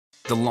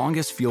The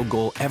longest field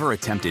goal ever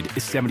attempted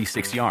is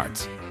 76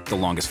 yards. The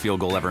longest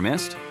field goal ever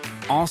missed?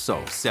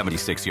 Also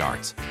 76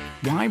 yards.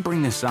 Why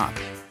bring this up?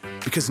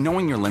 Because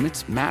knowing your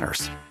limits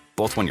matters,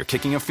 both when you're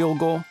kicking a field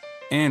goal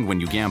and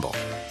when you gamble.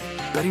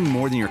 Betting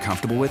more than you're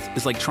comfortable with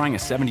is like trying a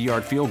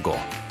 70-yard field goal.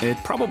 It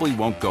probably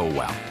won't go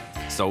well.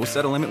 So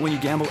set a limit when you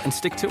gamble and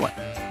stick to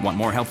it. Want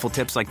more helpful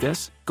tips like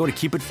this? Go to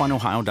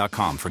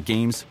keepitfunohio.com for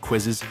games,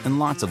 quizzes, and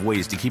lots of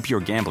ways to keep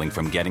your gambling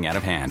from getting out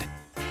of hand.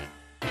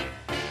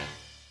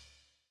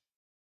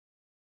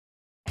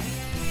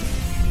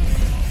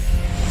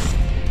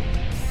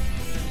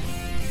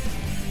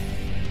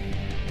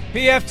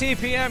 PFT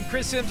PM,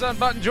 Chris Sims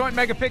Unbuttoned, Joint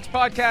Mega Picks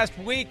Podcast,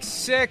 Week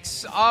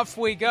 6. Off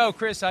we go.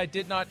 Chris, I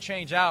did not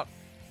change out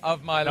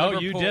of my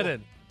Liverpool you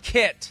didn't.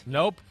 kit.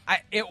 Nope.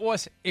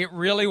 It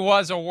really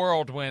was a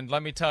whirlwind,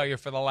 let me tell you,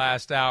 for the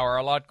last hour.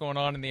 A lot going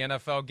on in the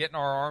NFL, getting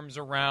our arms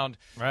around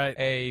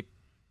a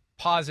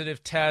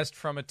positive test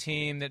from a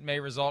team that may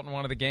result in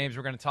one of the games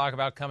we're going to talk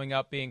about coming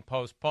up being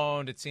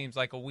postponed. It seems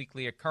like a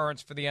weekly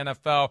occurrence for the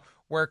NFL.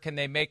 Where can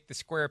they make the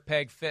square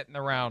peg fit in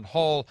the round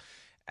hole?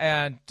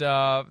 And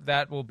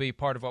that will be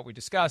part of what we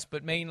discuss.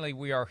 But mainly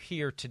we are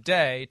here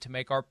today to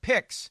make our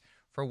picks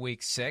for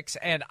Week 6.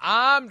 And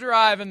I'm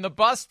driving the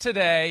bus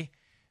today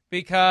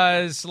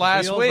because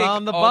last Wheels week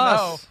on the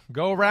bus. No.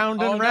 Go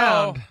round and no.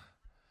 round.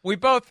 We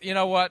both, you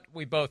know what?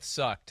 We both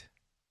sucked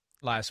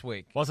last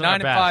week. Wasn't our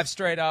 9-5 best.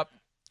 straight up.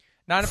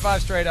 9-5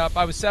 straight up.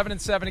 I was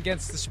 7-7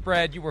 against the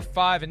spread. You were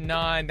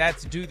 5-9.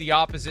 That's due the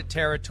opposite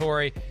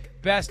territory.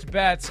 Best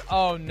bets.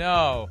 Oh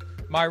no.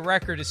 My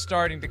record is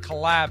starting to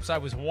collapse. I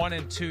was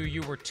 1-2.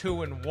 You were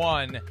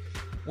 2-1.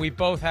 We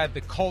both had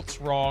the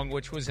Colts wrong,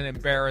 which was an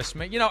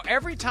embarrassment. You know,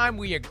 every time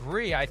we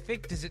agree, I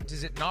think does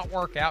it not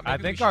work out? Maybe I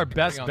think our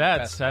best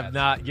bets have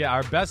not. Yeah,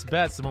 our best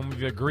bets, the one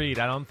we've agreed,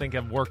 I don't think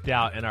have worked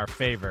out in our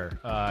favor.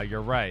 You're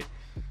right,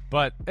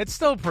 but it's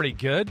still pretty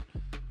good.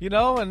 You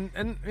know,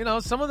 and you know,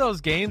 some of those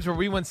games where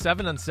we went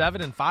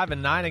 7-7 and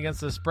 5-9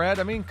 against the spread,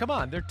 I mean, come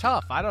on, they're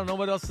tough. I don't know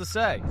what else to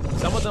say.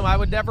 Some of them I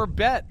would never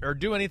bet or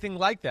do anything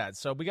like that.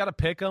 So we got to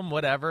pick them,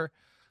 whatever.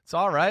 It's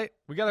all right.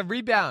 We got to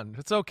rebound.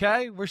 It's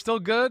okay. We're still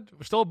good.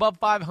 We're still above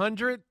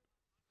 500.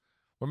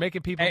 We're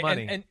making people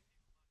money. And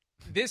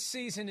this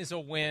season is a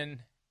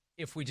win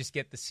if we just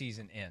get the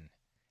season in.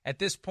 At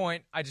this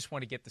point, I just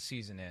want to get the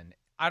season in.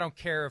 I don't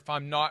care if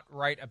I'm not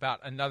right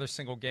about another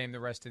single game the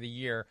rest of the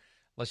year.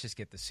 Let's just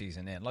get the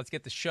season in. Let's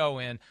get the show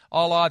in.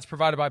 All odds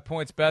provided by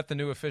PointsBet, the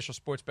new official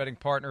sports betting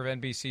partner of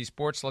NBC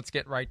Sports. Let's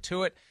get right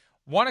to it.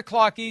 1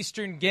 o'clock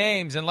Eastern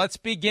games, and let's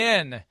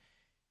begin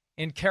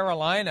in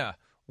Carolina,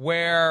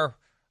 where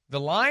the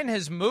line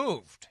has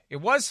moved. It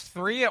was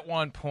 3 at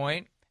one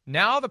point.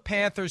 Now the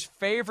Panthers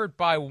favored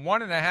by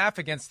 1.5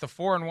 against the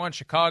 4-1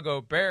 Chicago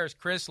Bears.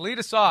 Chris, lead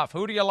us off.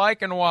 Who do you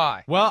like and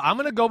why? Well, I'm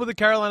going to go with the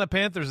Carolina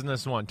Panthers in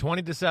this one,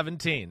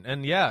 20-17.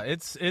 And yeah,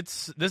 this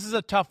is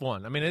a tough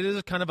one. I mean, it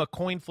is kind of a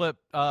coin flip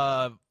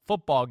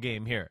football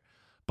game here.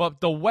 But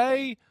the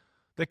way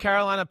the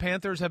Carolina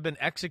Panthers have been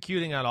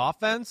executing on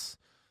offense,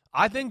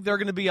 I think they're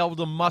going to be able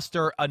to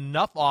muster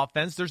enough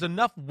offense. There's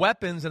enough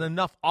weapons and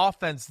enough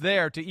offense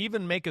there to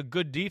even make a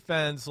good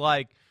defense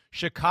like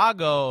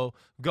Chicago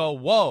go,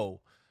 whoa.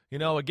 You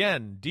know,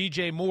 again,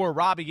 DJ Moore,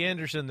 Robbie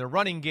Anderson, the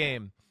running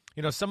game,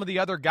 you know, some of the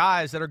other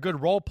guys that are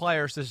good role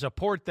players to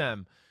support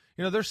them.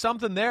 You know, there's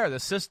something there. The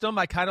system,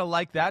 I kind of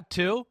like that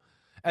too.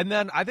 And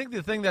then I think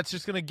the thing that's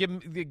just going to give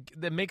me,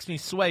 that makes me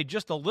sway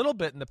just a little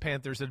bit in the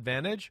Panthers'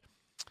 advantage,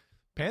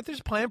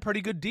 Panthers playing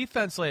pretty good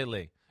defense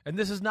lately. And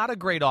this is not a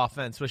great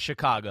offense with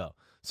Chicago.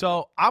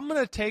 So I'm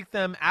going to take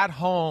them at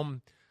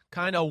home,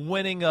 kind of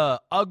winning a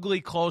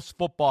ugly, close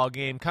football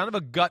game, kind of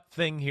a gut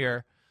thing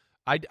here.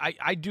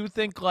 I do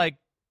think, like,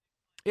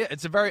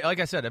 it's a very, like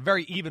I said, a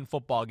very even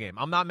football game.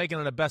 I'm not making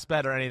it a best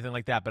bet or anything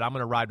like that, but I'm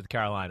going to ride with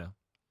Carolina.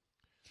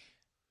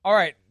 All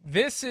right,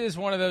 this is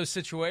one of those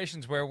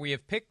situations where we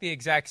have picked the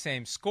exact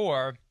same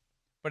score,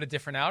 but a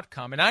different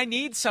outcome. And I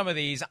need some of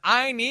these.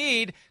 I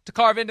need to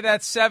carve into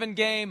that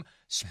 7-game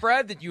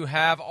spread that you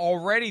have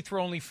already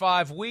through only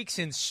 5 weeks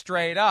in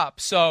straight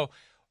up. So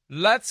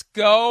let's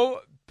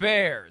go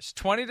Bears.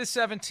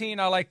 20-17,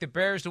 I like the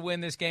Bears to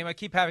win this game. I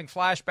keep having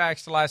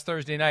flashbacks to last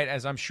Thursday night,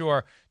 as I'm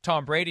sure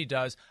Tom Brady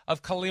does,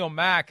 of Khalil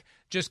Mack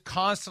just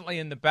constantly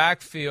in the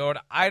backfield.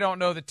 I don't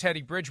know that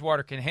Teddy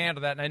Bridgewater can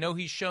handle that, and I know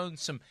he's shown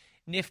some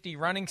nifty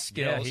running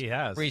skills he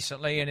has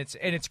recently, and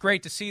it's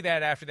great to see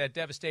that after that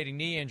devastating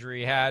knee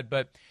injury he had.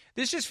 But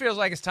this just feels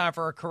like it's time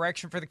for a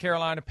correction for the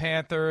Carolina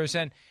Panthers.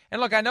 And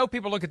look, I know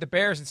people look at the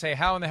Bears and say,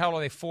 how in the hell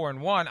are they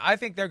 4-1? I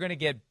think they're going to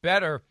get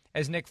better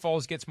as Nick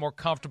Foles gets more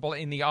comfortable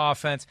in the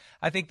offense.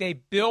 I think they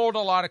build a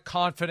lot of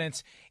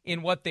confidence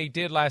in what they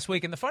did last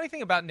week. And the funny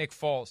thing about Nick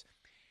Foles,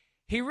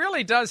 he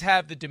really does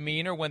have the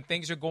demeanor when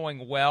things are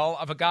going well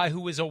of a guy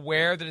who is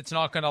aware that it's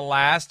not going to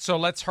last, so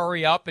let's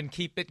hurry up and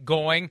keep it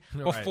going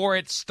before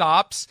it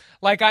stops.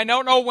 Like, I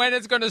don't know when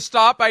it's going to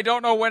stop. I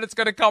don't know when it's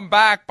going to come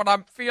back, but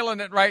I'm feeling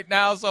it right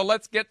now, so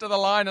let's get to the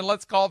line and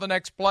let's call the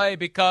next play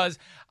because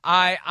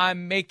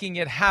I'm making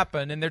it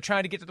happen. And they're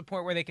trying to get to the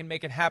point where they can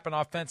make it happen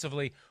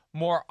offensively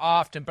more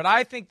often. But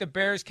I think the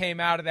Bears came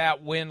out of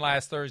that win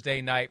last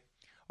Thursday night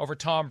over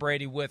Tom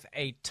Brady with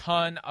a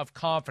ton of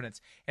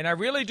confidence. And I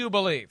really do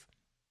believe,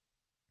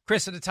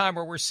 Chris, at a time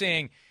where we're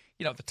seeing,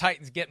 the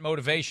Titans get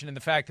motivation in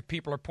the fact that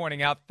people are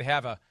pointing out that they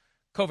have a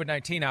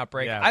COVID-19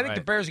 outbreak, I think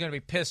the Bears are going to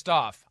be pissed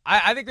off.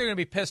 I think they're going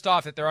to be pissed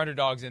off that they're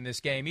underdogs in this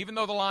game, even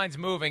though the line's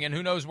moving and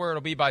who knows where it'll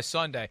be by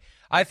Sunday.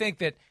 I think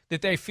that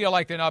they feel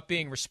like they're not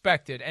being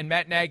respected, and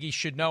Matt Nagy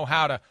should know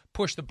how to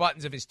push the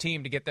buttons of his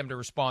team to get them to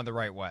respond the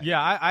right way.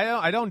 Yeah,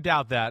 I don't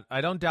doubt that.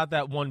 I don't doubt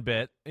that one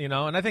bit, and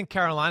I think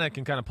Carolina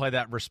can kind of play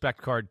that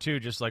respect card too,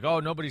 just like, oh,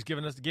 nobody's gave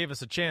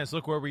us a chance.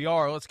 Look where we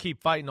are. Let's keep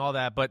fighting, all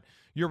that. But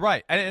you're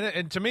right.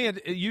 And to me,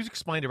 you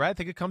explained it right. I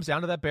think it comes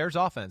down to that Bears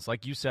offense,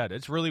 like you said.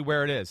 It's really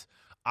where it is.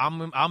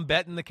 I'm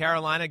betting the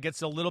Carolina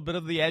gets a little bit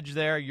of the edge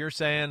there. You're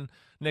saying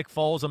Nick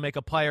Foles will make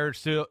a play or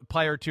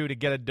two to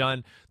get it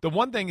done. The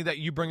one thing that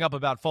you bring up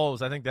about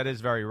Foles, I think that is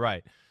very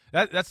right.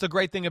 That's the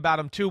great thing about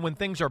him, too. When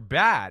things are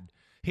bad,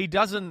 he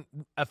doesn't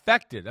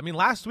affect it. I mean,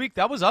 last week,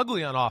 that was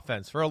ugly on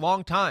offense for a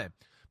long time.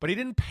 But he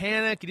didn't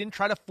panic. He didn't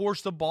try to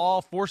force the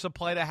ball, force a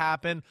play to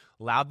happen,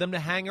 allowed them to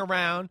hang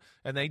around,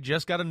 and they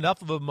just got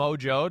enough of a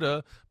mojo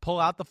to pull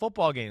out the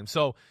football game.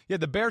 So, yeah,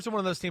 the Bears are one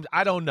of those teams.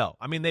 I don't know.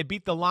 I mean, they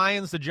beat the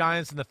Lions, the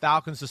Giants, and the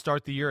Falcons to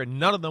start the year, and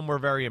none of them were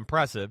very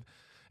impressive.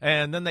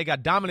 And then they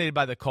got dominated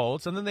by the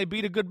Colts, and then they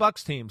beat a good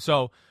Bucs team.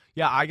 So,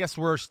 yeah, I guess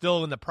we're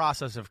still in the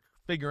process of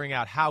figuring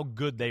out how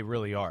good they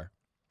really are.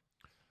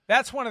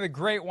 That's one of the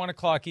great 1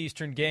 o'clock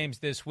Eastern games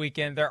this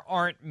weekend. There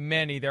aren't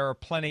many. There are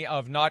plenty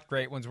of not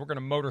great ones. We're going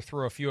to motor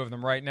through a few of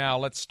them right now.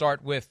 Let's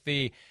start with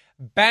the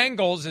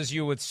Bengals, as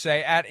you would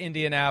say, at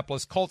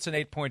Indianapolis. Colts an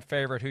 8-point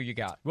favorite. Who you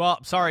got?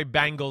 Well, sorry,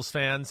 Bengals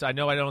fans. I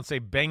know I don't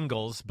say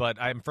Bengals,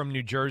 but I'm from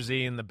New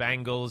Jersey and the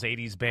Bengals,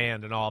 80s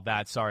band and all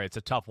that. Sorry, it's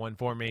a tough one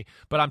for me.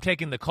 But I'm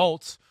taking the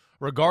Colts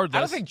regardless.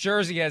 I don't think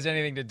Jersey has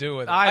anything to do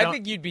with it. I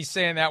think you'd be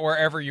saying that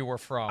wherever you were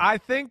from. I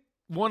think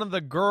one of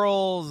the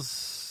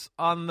girls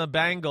on the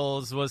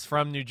Bengals was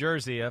from New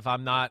Jersey. If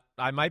I'm not,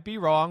 I might be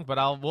wrong, but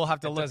we'll have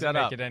to look that up. It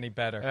doesn't make it any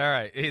better. All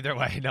right. Either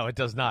way, no, it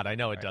does not. I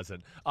know it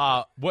doesn't.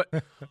 But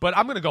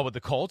I'm going to go with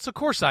the Colts. Of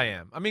course I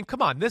am. I mean,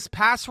 come on, this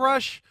pass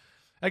rush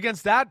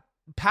against that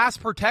pass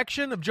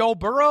protection of Joe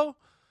Burrow.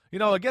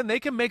 Again, they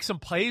can make some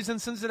plays in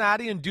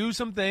Cincinnati and do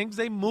some things.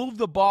 They move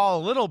the ball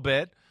a little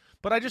bit,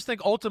 but I just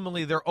think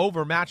ultimately they're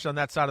overmatched on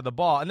that side of the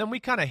ball. And then we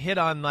kind of hit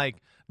on like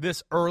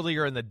this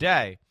earlier in the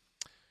day.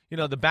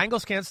 The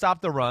Bengals can't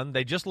stop the run.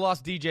 They just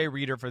lost DJ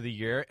Reader for the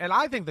year. And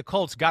I think the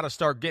Colts got to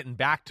start getting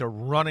back to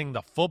running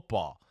the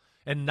football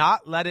and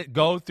not let it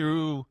go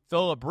through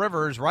Phillip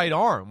Rivers' right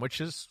arm, which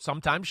is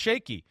sometimes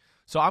shaky.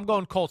 So I'm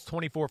going Colts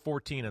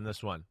 24-14 in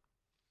this one.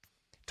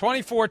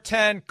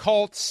 24-10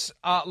 Colts.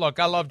 Look,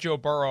 I love Joe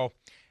Burrow,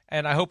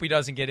 and I hope he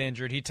doesn't get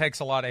injured. He takes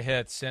a lot of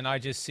hits, and I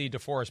just see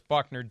DeForest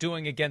Buckner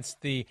doing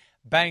against the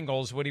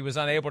Bengals what he was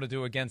unable to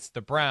do against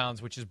the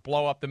Browns, which is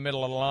blow up the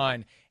middle of the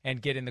line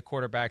and get in the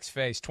quarterback's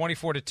face.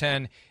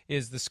 24-10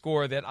 is the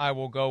score that I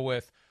will go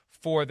with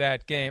for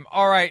that game.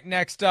 All right,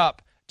 next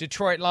up,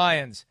 Detroit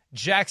Lions,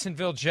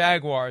 Jacksonville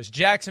Jaguars.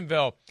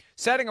 Jacksonville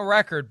setting a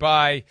record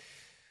by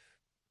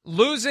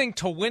losing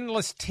to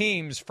winless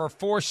teams for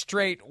 4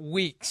 straight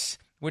weeks,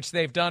 which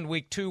they've done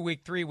week 2,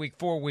 week 3, week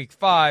 4, week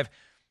 5.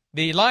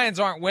 The Lions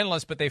aren't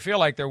winless, but they feel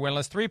like they're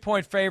winless.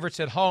 3-point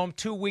favorites at home,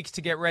 2 weeks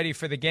to get ready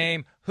for the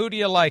game. Who do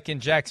you like in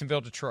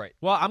Jacksonville, Detroit?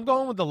 Well, I'm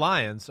going with the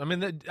Lions. I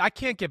mean, I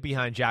can't get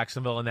behind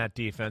Jacksonville in that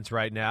defense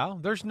right now.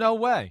 There's no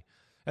way.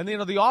 And,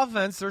 the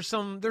offense, there's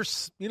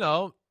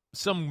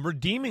some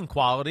redeeming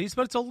qualities,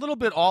 but it's a little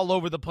bit all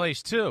over the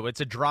place, too.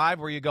 It's a drive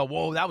where you go,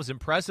 whoa, that was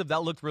impressive.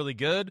 That looked really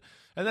good.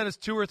 And then it's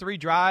 2 or 3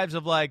 drives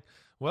of like,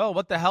 well,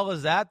 what the hell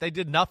is that? They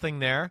did nothing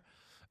there.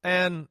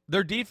 And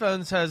their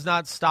defense has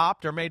not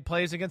stopped or made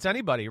plays against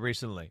anybody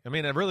recently. I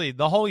mean, really,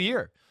 the whole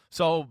year.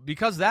 So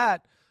because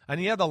that,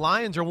 and the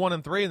Lions are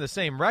 1-3 in the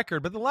same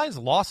record, but the Lions'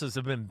 losses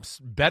have been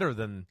better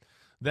than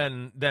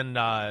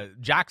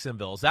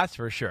Jacksonville's. That's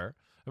for sure.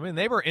 I mean,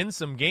 they were in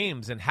some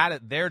games and had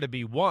it there to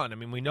be won. I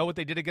mean, we know what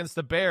they did against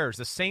the Bears.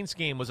 The Saints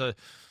game was a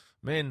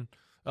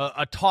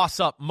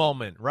toss-up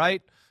moment,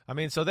 right? I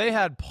mean, so they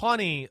had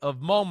plenty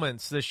of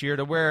moments this year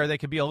to where they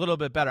could be a little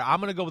bit better. I'm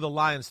going to go with the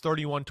Lions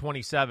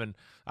 31-27.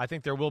 I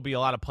think there will be a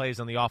lot of plays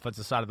on the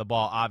offensive side of the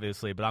ball,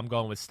 obviously, but I'm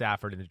going with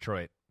Stafford in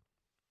Detroit.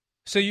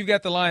 So you've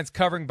got the Lions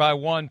covering by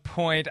 1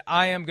 point.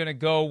 I am going to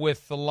go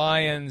with the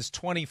Lions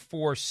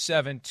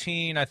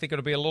 24-17. I think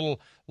it'll be a little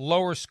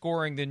lower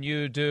scoring than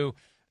you do.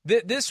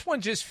 This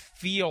one just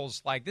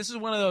feels like this is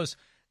one of those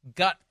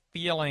gut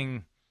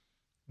feeling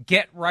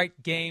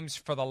get-right games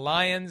for the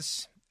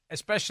Lions,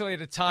 especially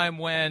at a time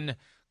when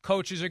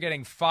coaches are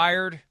getting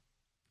fired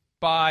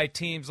by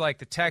teams like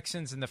the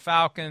Texans and the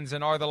Falcons,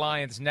 and are the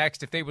Lions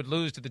next? If they would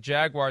lose to the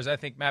Jaguars, I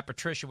think Matt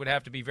Patricia would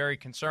have to be very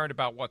concerned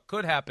about what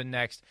could happen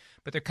next.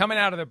 But they're coming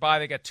out of their bye.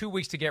 They got 2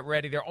 weeks to get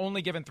ready. They're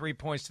only giving 3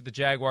 points to the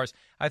Jaguars.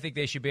 I think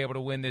they should be able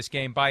to win this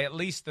game by at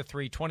least the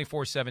 3.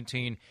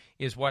 24-17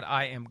 is what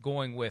I am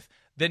going with.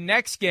 The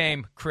next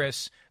game,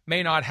 Chris,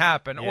 may not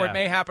happen, or it Yeah.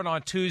 may happen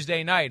on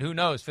Tuesday night. Who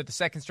knows? For the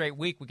second straight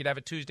week, we could have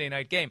a Tuesday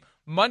night game.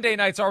 Monday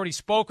night's already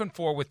spoken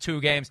for with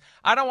 2 games.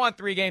 I don't want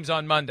 3 games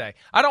on Monday.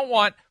 I don't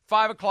want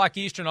 5 o'clock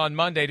Eastern on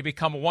Monday to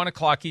become 1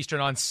 o'clock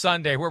Eastern on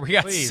Sunday, where we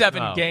got Please,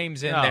 7 no.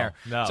 games in No, there.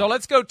 no. So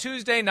let's go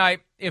Tuesday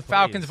night if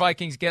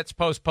Falcons-Vikings gets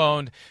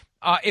postponed.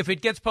 If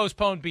it gets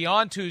postponed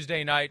beyond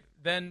Tuesday night,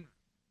 then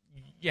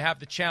you have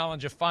the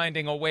challenge of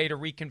finding a way to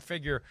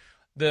reconfigure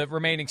the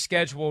remaining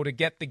schedule to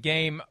get the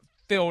game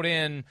filled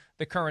in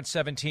the current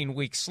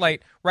 17-week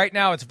slate. Right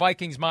now, it's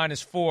Vikings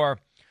 -4.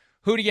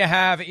 Who do you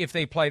have if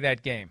they play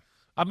that game?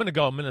 I'm going to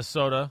go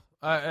Minnesota.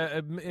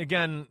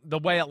 Again, the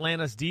way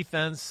Atlanta's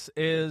defense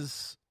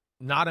is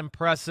not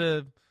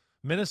impressive.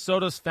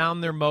 Minnesota's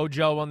found their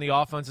mojo on the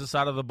offensive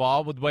side of the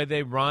ball with the way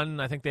they run.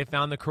 I think they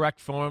found the correct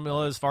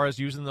formula as far as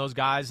using those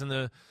guys in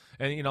the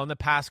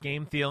pass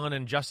game, Thielen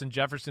and Justin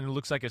Jefferson, who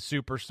looks like a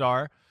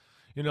superstar.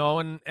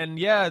 And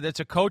yeah, it's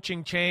a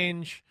coaching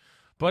change,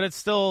 but it's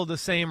still the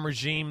same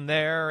regime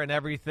there and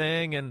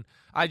everything. And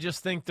I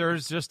just think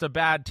there's just a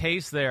bad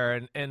taste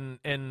there in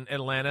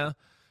Atlanta.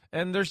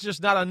 And there's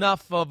just not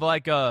enough of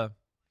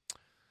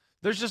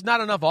there's just not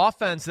enough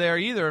offense there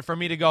either for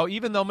me to go,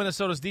 even though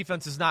Minnesota's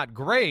defense is not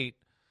great,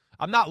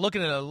 I'm not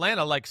looking at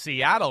Atlanta like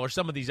Seattle or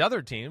some of these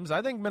other teams.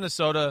 I think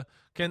Minnesota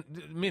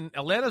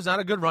Atlanta's not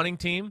a good running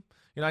team.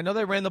 I know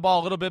they ran the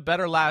ball a little bit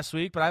better last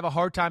week, but I have a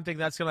hard time thinking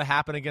that's going to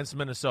happen against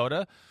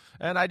Minnesota.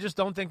 And I just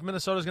don't think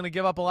Minnesota's going to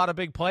give up a lot of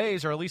big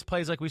plays, or at least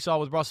plays like we saw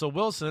with Russell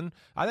Wilson.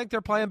 I think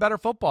they're playing better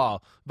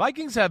football.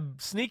 Vikings have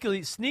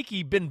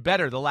sneaky been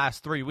better the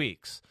last 3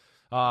 weeks.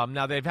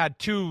 Now, they've had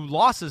 2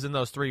 losses in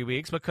those 3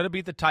 weeks, but could have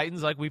beat the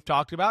Titans like we've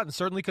talked about, and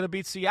certainly could have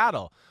beat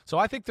Seattle. So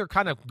I think they're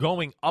kind of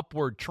going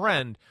upward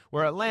trend,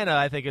 where Atlanta,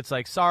 I think it's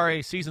like,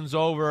 sorry, season's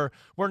over.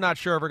 We're not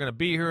sure if we're going to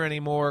be here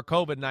anymore.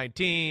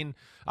 COVID-19.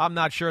 I'm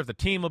not sure if the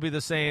team will be the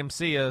same.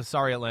 See ya.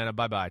 Sorry, Atlanta.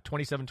 Bye-bye.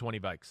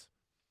 27-20 Vikes.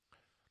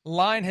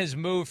 Line has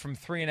moved from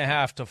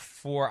 3.5 to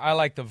 4. I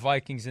like the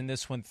Vikings in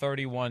this one,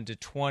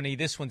 31-20.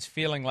 This one's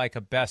feeling like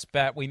a best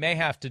bet. We may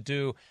have to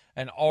do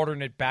an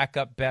alternate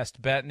backup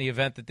best bet in the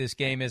event that this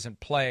game isn't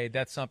played.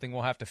 That's something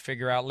we'll have to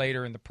figure out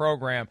later in the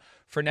program.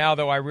 For now,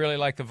 though, I really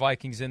like the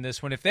Vikings in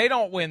this one. If they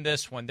don't win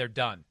this one, they're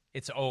done.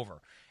 It's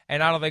over.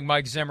 And I don't think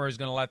Mike Zimmer is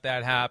going to let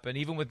that happen.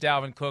 Even with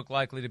Dalvin Cook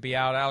likely to be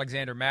out,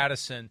 Alexander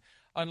Mattison,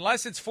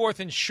 unless it's 4th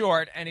and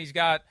short and he's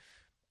got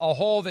a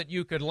hole that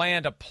you could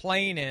land a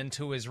plane in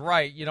to his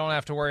right, you don't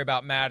have to worry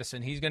about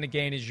Madison. He's going to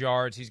gain his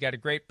yards. He's got a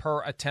great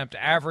per attempt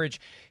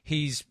average.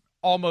 He's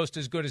almost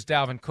as good as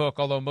Dalvin Cook,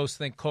 although most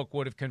think Cook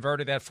would have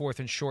converted that 4th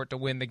and short to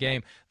win the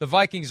game. The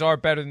Vikings are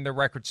better than their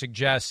record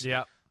suggests.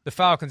 Yeah. The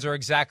Falcons are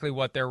exactly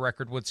what their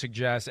record would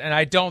suggest, and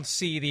I don't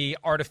see the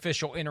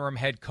artificial interim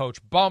head coach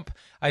bump.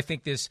 I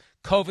think this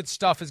COVID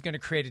stuff is going to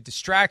create a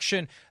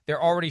distraction.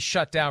 They're already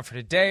shut down for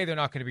today. They're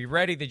not going to be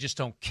ready. They just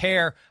don't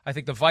care. I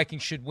think the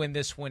Vikings should win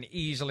this one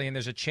easily, and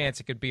there's a chance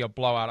it could be a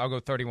blowout. I'll go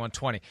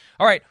 31-20.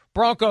 All right,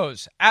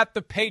 Broncos at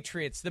the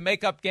Patriots, the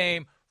makeup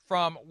game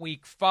from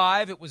Week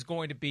 5. It was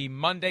going to be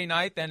Monday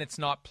night. Then it's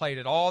not played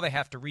at all. They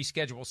have to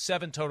reschedule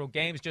 7 total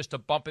games just to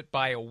bump it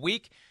by a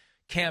week.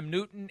 Cam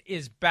Newton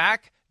is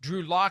back.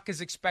 Drew Lock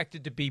is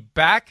expected to be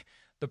back.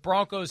 The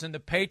Broncos and the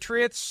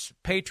Patriots.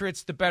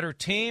 Patriots the better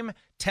team.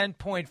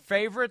 10-point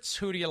favorites.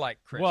 Who do you like,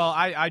 Chris? Well,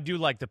 I do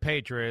like the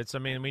Patriots. I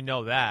mean, we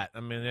know that.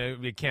 I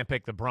mean, you can't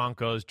pick the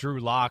Broncos.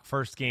 Drew Lock,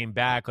 first game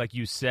back, like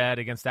you said,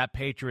 against that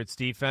Patriots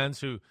defense,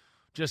 who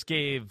just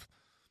gave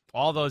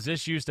all those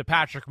issues to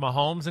Patrick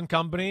Mahomes and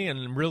company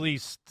and really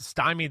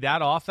stymied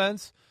that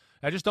offense.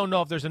 I just don't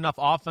know if there's enough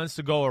offense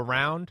to go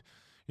around,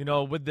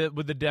 with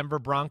the Denver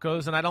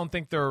Broncos, and I don't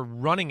think their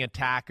running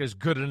attack is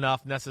good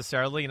enough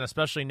necessarily, and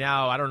especially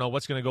now, I don't know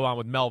what's going to go on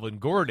with Melvin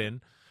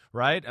Gordon,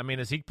 right? I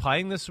mean, is he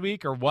playing this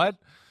week or what?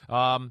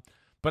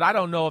 But I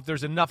don't know if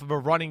there's enough of a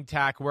running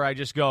attack where I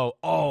just go,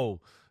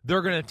 oh,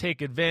 they're going to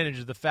take advantage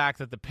of the fact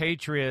that the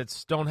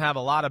Patriots don't have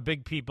a lot of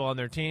big people on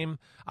their team.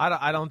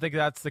 I don't think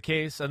that's the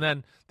case. And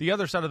then the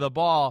other side of the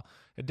ball,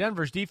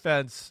 Denver's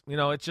defense,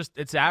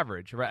 it's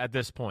average right at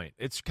this point.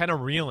 It's kind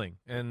of reeling,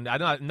 and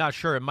I'm not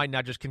sure it might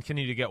not just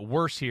continue to get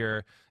worse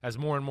here as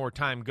more and more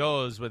time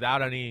goes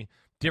without any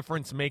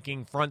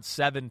difference-making front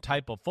 7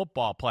 type of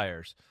football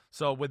players.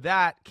 So with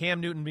that,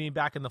 Cam Newton being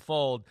back in the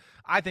fold,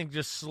 I think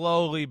just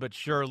slowly but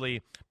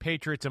surely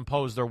Patriots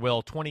impose their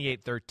will,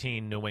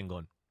 28-13 New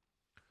England.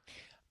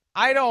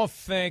 I don't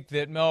think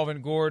that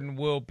Melvin Gordon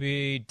will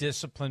be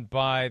disciplined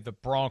by the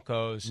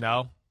Broncos.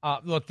 No.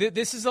 Look,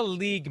 this is a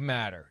league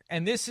matter,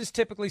 and this is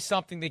typically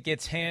something that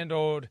gets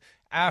handled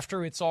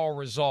after it's all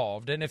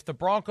resolved. And if the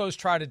Broncos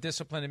try to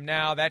discipline him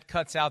now, that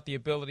cuts out the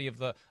ability of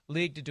the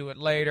league to do it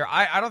later.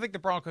 I don't think the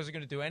Broncos are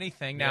going to do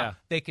anything. Now,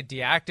 They could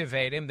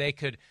deactivate him. They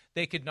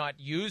could not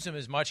use him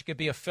as much. It could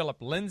be a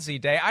Philip Lindsay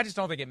day. I just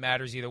don't think it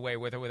matters either way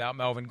with or without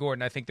Melvin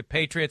Gordon. I think the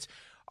Patriots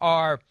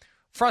are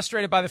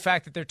frustrated by the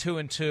fact that they're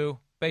 2-2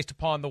 based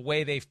upon the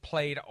way they've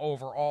played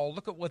overall.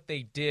 Look at what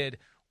they did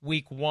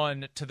week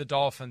 1 to the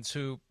Dolphins,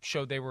 who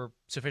showed they were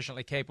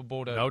sufficiently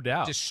capable to no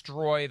doubt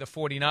destroy the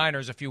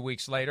 49ers a few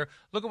weeks later.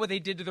 Look at what they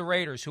did to the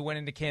Raiders, who went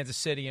into Kansas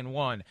City and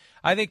won.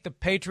 I think the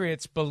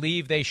Patriots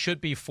believe they should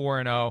be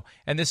 4-0,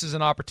 and this is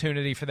an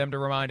opportunity for them to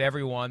remind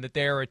everyone that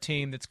they are a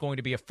team that's going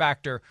to be a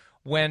factor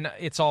when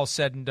it's all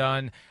said and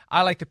done.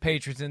 I like the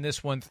Patriots in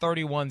this one,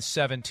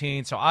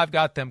 31-17, so I've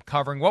got them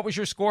covering. What was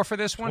your score for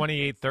this one?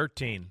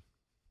 28-13.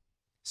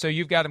 So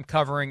you've got them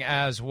covering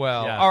as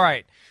well. Yes. All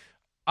right.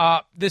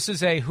 This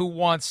is a who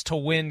wants to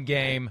win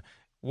game.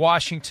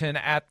 Washington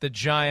at the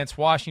Giants.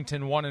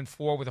 Washington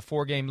 1-4 with a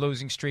 4-game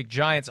losing streak.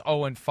 Giants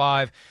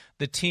 0-5.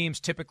 The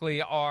teams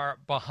typically are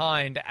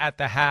behind at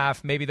the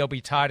half. Maybe they'll be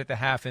tied at the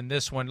half in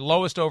this one.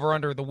 Lowest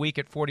over-under of the week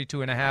at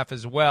 42.5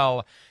 as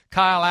well.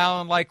 Kyle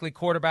Allen, likely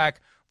quarterback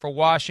for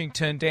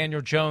Washington.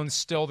 Daniel Jones,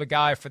 still the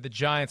guy for the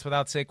Giants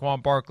without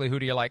Saquon Barkley. Who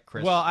do you like,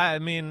 Chris? Well, I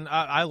mean,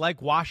 I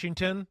like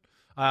Washington.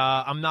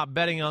 I'm not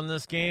betting on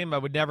this game. I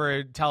would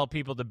never tell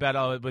people to bet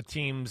with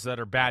teams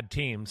that are bad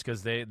teams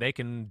because they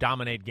can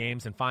dominate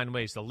games and find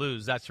ways to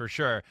lose, that's for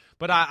sure.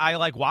 But I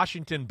like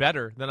Washington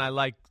better than I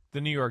like the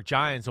New York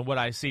Giants and what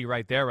I see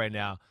right there right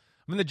now.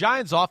 I mean, the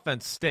Giants'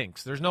 offense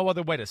stinks. There's no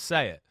other way to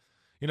say it.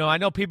 You know, I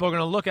know people are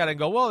going to look at it and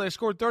go, well, they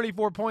scored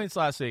 34 points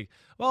last week.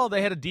 Well,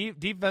 they had a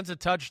defensive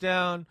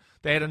touchdown.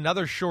 They had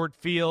another short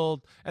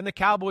field. And the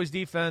Cowboys'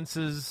 defense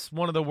is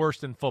one of the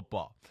worst in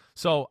football.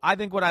 So I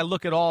think when I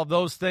look at all of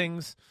those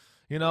things,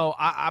 you know,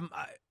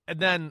 and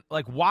then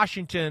like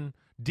Washington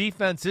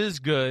defense is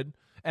good,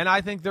 and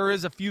I think there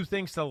is a few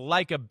things to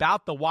like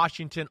about the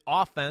Washington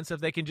offense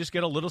if they can just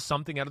get a little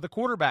something out of the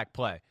quarterback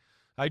play.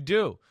 I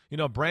do. You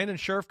know, Brandon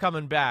Scherf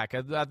coming back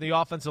at the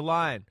offensive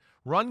line.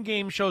 Run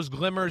game shows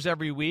glimmers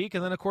every week,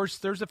 and then, of course,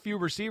 there's a few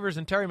receivers,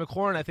 and Terry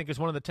McLaurin, I think, is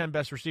one of the 10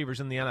 best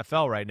receivers in the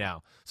NFL right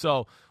now.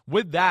 So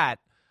with that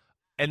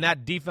and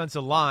that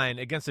defensive line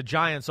against the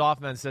Giants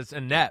offense that's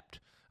inept,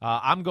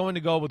 I'm going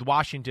to go with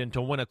Washington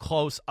to win a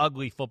close,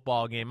 ugly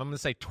football game. I'm going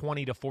to say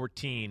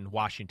 20-14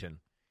 Washington.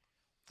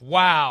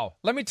 Wow.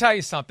 Let me tell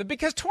you something.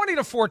 Because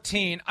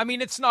 20-14, I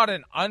mean, it's not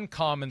an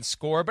uncommon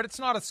score, but it's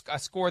not a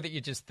score that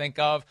you just think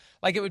of.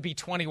 Like it would be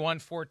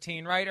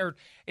 21-14, right? Or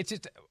it's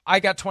just,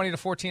 I got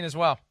 20-14 as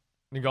well.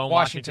 You're going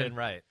Washington,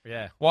 right?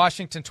 Yeah.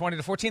 Washington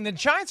 20-14. The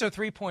Giants are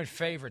 3-point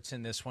favorites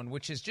in this one,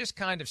 which is just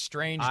kind of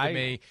strange to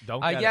me. Don't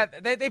get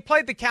it. They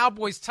played the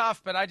Cowboys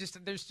tough, but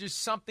there's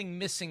just something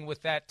missing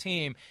with that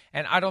team,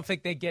 and I don't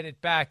think they get it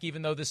back.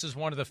 Even though this is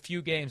one of the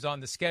few games on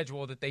the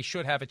schedule that they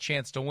should have a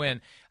chance to win,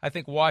 I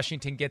think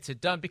Washington gets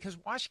it done because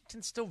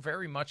Washington's still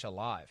very much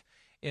alive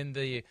in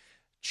the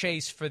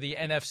chase for the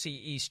NFC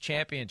East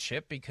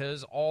Championship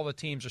because all the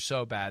teams are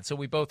so bad. So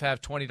we both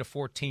have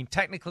 20-14,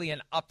 technically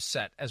an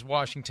upset as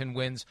Washington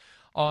wins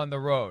on the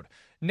road.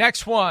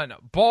 Next one,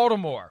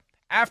 Baltimore.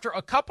 After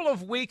a couple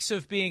of weeks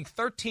of being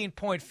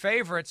 13-point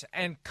favorites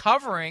and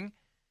covering,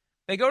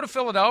 they go to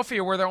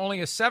Philadelphia where they're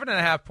only a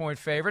 7.5-point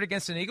favorite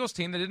against an Eagles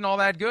team that isn't all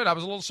that good. I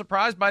was a little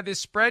surprised by this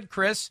spread,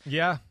 Chris.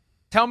 Yeah.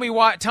 Tell me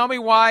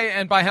why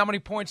and by how many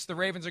points the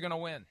Ravens are going to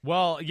win.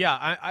 Well,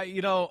 yeah,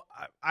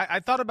 I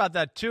thought about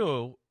that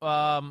too.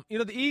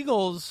 The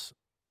Eagles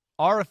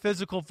are a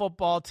physical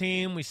football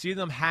team. We see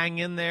them hang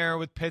in there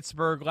with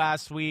Pittsburgh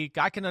last week.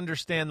 I can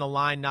understand the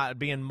line not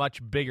being much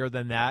bigger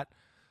than that.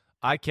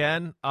 I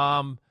can.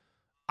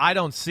 I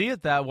don't see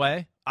it that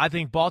way. I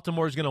think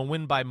Baltimore is going to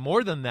win by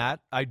more than that.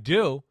 I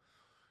do.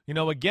 You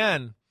know,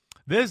 again,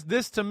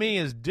 This to me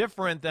is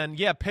different than,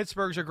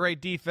 Pittsburgh's a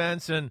great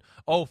defense and,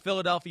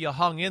 Philadelphia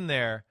hung in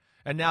there.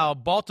 And now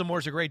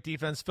Baltimore's a great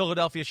defense.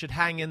 Philadelphia should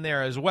hang in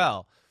there as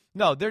well.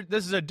 No,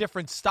 this is a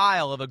different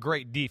style of a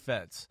great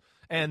defense.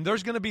 And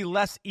there's going to be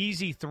less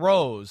easy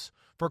throws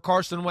for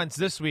Carson Wentz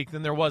this week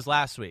than there was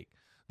last week.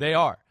 They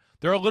are.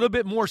 They're a little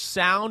bit more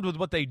sound with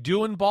what they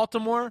do in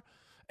Baltimore.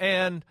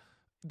 And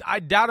I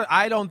doubt it.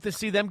 I don't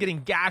see them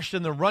getting gashed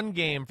in the run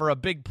game for a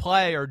big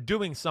play or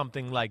doing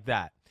something like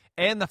that.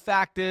 And the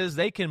fact is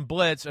they can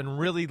blitz and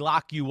really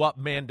lock you up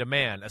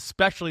man-to-man,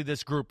 especially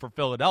this group for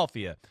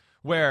Philadelphia,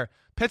 where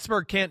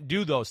Pittsburgh can't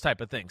do those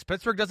type of things.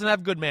 Pittsburgh doesn't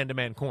have good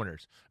man-to-man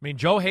corners. I mean,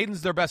 Joe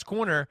Hayden's their best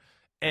corner,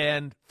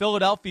 and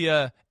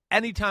Philadelphia,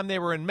 anytime they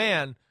were in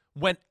man,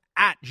 went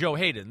at Joe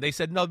Hayden. They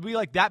said, no, we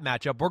like that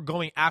matchup. We're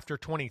going after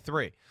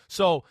 23.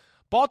 So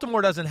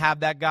Baltimore doesn't have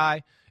that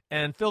guy,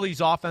 and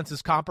Philly's offense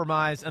is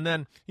compromised. And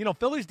then,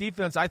 Philly's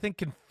defense, I think,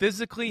 can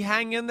physically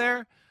hang in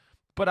there,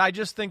 but I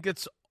just think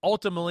it's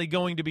ultimately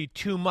going to be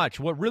too much.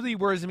 What really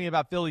worries me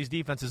about Philly's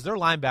defense is their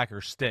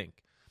linebackers stink.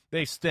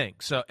 They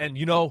stink. So, and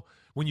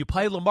when you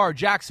play Lamar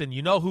Jackson,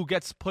 you know who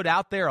gets put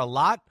out there a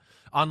lot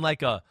on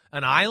like an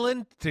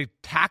island to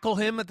tackle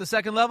him at the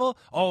second level?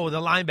 Oh, the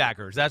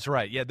linebackers. That's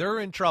right. Yeah, they're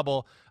in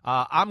trouble.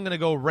 I'm going to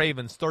go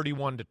Ravens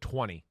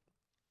 31-20.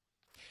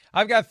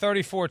 I've got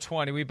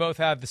 34-20. We both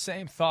have the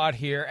same thought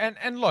here.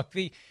 And look,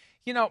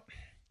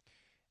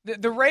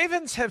 The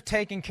Ravens have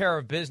taken care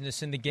of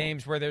business in the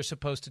games where they're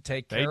supposed to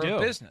take care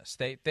of business.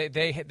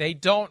 They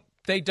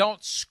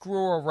don't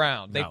screw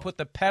around. They put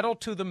the pedal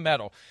to the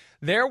metal.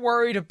 They're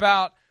worried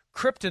about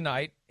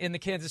kryptonite in the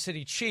Kansas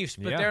City Chiefs,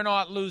 but Yeah. they're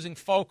not losing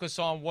focus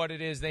on what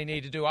it is they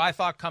need to do. I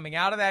thought coming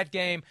out of that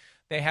game,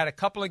 they had a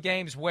couple of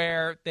games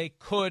where they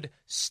could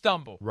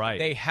stumble. Right.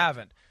 They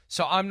haven't.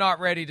 So I'm not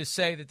ready to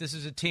say that this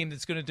is a team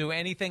that's going to do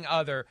anything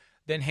other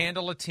than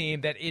handle a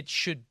team that it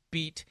should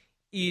beat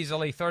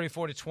easily,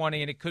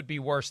 34-20, and it could be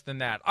worse than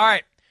that. All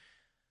right.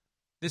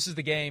 This is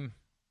the game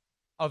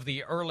of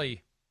the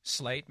early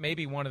slate,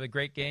 maybe one of the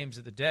great games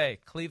of the day.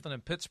 Cleveland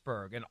and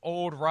Pittsburgh, an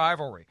old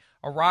rivalry,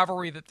 a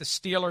rivalry that the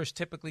Steelers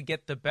typically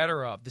get the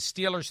better of. The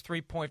Steelers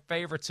 3-point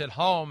favorites at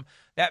home.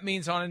 That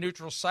means on a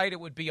neutral site it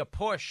would be a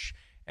push.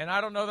 And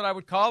I don't know that I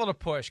would call it a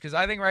push because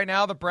I think right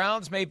now the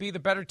Browns may be the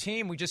better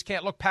team. We just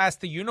can't look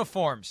past the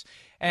uniforms.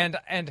 And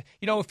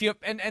you know, if you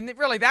and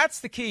really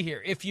that's the key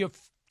here. If you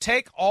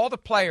take all the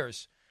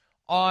players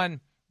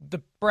on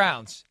the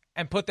Browns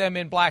and put them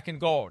in black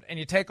and gold, and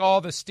you take all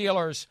the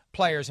Steelers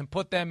players and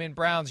put them in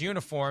Browns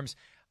uniforms,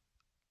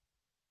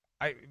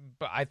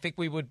 I think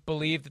we would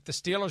believe that the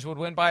Steelers would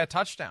win by a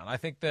touchdown. I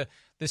think the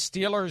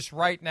Steelers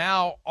right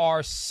now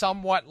are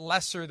somewhat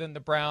lesser than the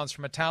Browns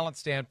from a talent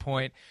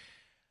standpoint.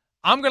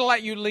 I'm going to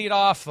let you lead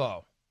off,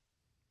 though.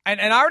 And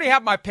I already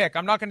have my pick.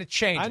 I'm not going to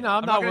change it. I know.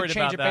 I'm not worried going to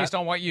change about it based that.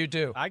 on what you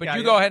do. I But got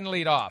you you. go ahead and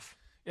lead off.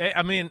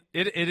 I mean,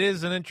 it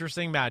is an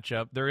interesting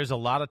matchup. There is a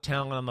lot of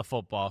talent on the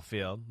football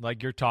field,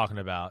 like you're talking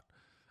about.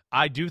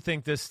 I do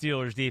think this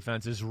Steelers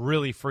defense is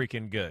really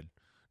freaking good.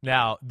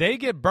 Now, they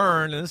get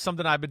burned, and this is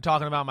something I've been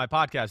talking about in my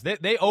podcast.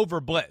 They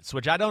over-blitz,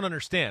 which I don't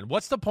understand.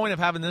 What's the point of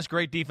having this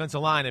great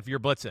defensive line if you're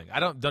blitzing?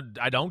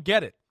 I don't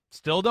get it.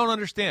 Still don't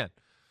understand.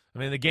 I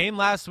mean, the game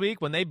last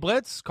week, when they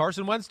blitzed,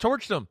 Carson Wentz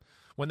torched them.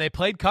 When they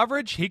played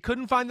coverage, he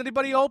couldn't find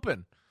anybody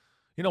open.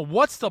 You know,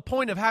 what's the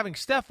point of having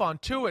Stephon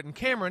Tuitt and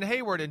Cameron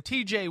Hayward and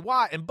T.J.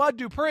 Watt and Bud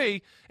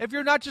Dupree if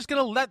you're not just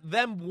going to let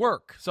them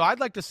work? So I'd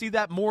like to see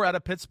that more out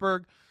of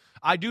Pittsburgh.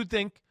 I do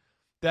think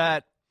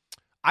that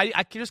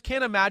I just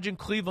can't imagine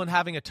Cleveland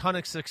having a ton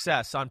of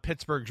success on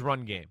Pittsburgh's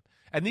run game.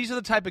 And these are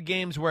the type of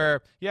games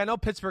where, I know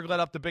Pittsburgh let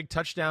up the big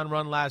touchdown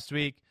run last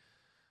week.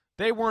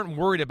 They weren't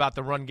worried about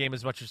the run game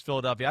as much as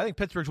Philadelphia. I think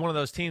Pittsburgh's one of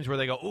those teams where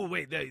they go, oh,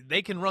 wait,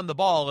 they can run the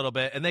ball a little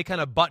bit, and they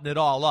kind of button it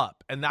all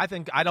up. And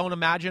I don't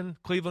imagine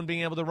Cleveland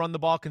being able to run the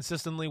ball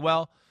consistently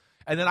well.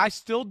 And then I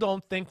still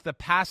don't think the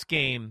pass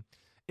game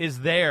is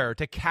there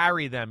to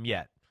carry them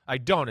yet. I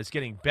don't. It's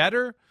getting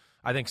better.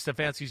 I think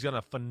Stefanski's done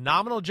a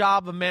phenomenal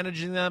job of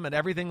managing them and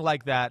everything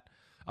like that.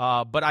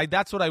 But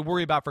that's what I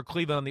worry about for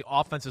Cleveland on the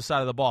offensive side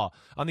of the ball.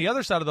 On the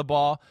other side of the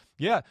ball,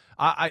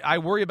 I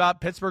worry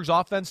about Pittsburgh's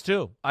offense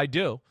too. I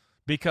do.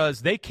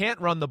 Because they can't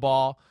run the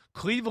ball.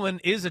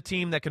 Cleveland is a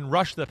team that can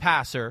rush the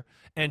passer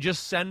and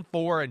just send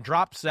 4 and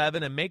drop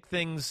 7 and make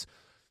things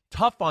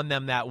tough on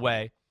them that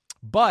way.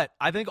 But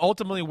I think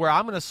ultimately where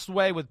I'm going to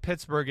sway with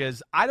Pittsburgh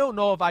is I don't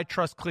know if I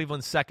trust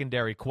Cleveland's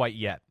secondary quite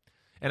yet.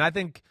 And I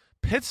think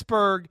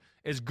Pittsburgh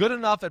is good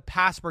enough at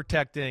pass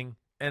protecting,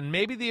 and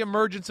maybe the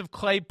emergence of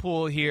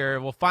Claypool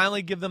here will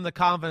finally give them the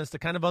confidence to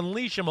kind of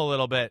unleash him a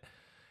little bit.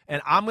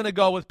 And I'm going to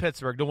go with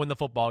Pittsburgh to win the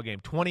football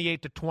game,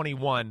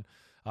 28-21.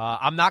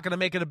 I'm not going to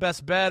make it a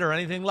best bet or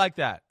anything like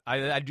that.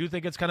 I do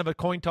think it's kind of a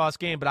coin toss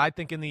game, but I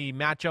think in the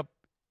matchup,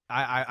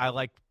 I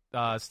like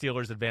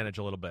Steelers' advantage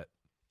a little bit.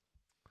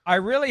 I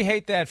really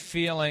hate that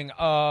feeling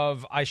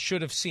of I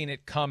should have seen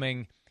it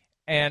coming,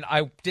 and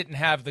I didn't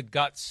have the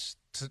guts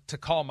to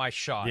call my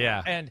shot.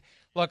 Yeah. And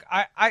look,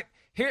 I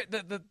here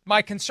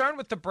my concern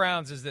with the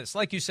Browns is this.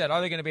 Like you said, are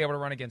they going to be able to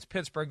run against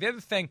Pittsburgh? The other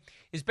thing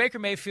is Baker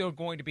Mayfield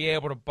going to be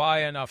able to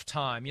buy enough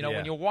time? You know,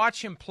 when you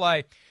watch him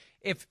play,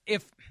 if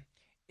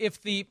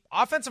the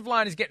offensive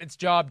line is getting its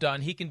job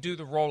done, he can do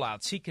the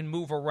rollouts. He can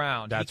move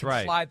around. That's he can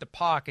right. slide the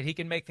pocket. He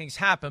can make things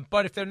happen.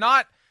 But if they're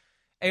not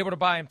able to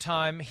buy him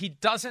time, he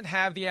doesn't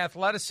have the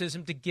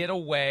athleticism to get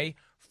away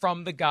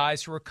from the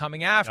guys who are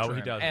coming after him.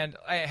 He doesn't.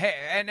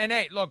 And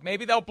hey, look,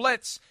 maybe they'll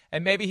blitz,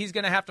 and maybe he's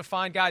going to have to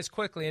find guys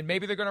quickly, and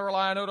maybe they're going to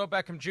rely on Odell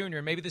Beckham Jr.,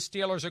 and maybe the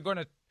Steelers are going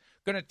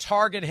to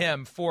target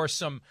him for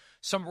some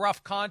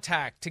rough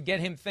contact to get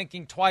him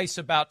thinking twice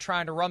about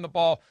trying to run the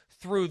ball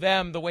through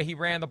them the way he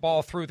ran the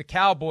ball through the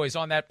Cowboys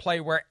on that play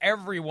where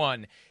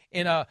everyone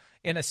in a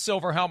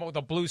silver helmet with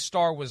a blue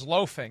star was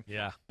loafing.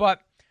 Yeah.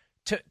 But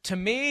to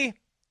me,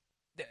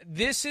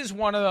 this is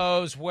one of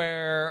those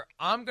where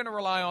I'm going to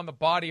rely on the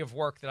body of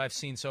work that I've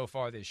seen so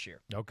far this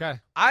year. Okay.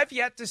 I've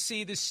yet to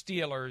see the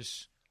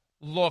Steelers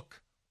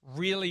look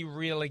really,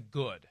 really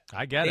good.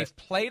 I get it. They've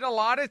played a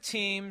lot of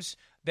teams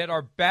that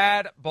are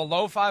bad,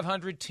 below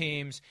 500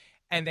 teams,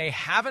 and they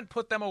haven't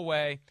put them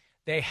away.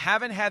 They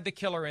haven't had the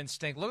killer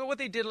instinct. Look at what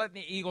they did letting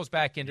the Eagles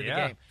back into the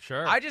game.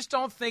 Sure. I just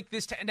don't think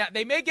this now,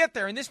 they may get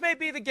there, and this may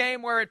be the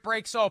game where it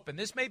breaks open.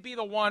 This may be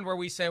the one where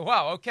we say,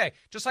 wow, okay,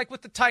 just like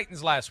with the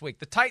Titans last week.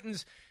 The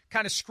Titans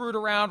kind of screwed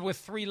around with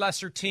 3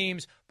 lesser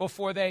teams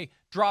before they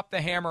dropped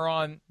the hammer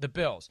on the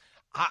Bills.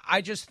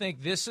 I just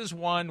think this is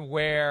one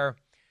where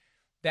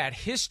that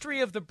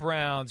history of the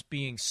Browns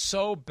being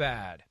so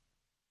bad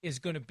is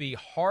going to be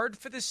hard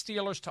for the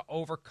Steelers to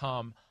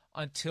overcome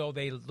until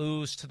they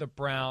lose to the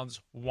Browns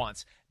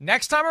once.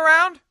 Next time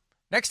around,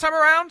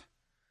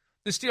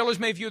 the Steelers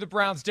may view the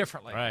Browns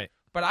differently. Right.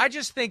 But I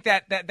just think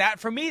that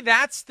for me,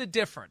 that's the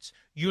difference.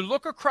 You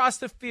look across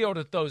the field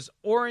at those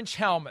orange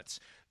helmets.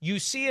 You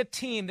see a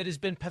team that has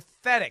been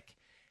pathetic.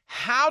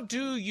 How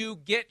do you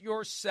get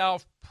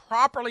yourself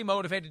properly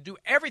motivated, do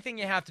everything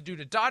you have to do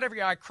to dot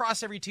every I,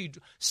 cross every T,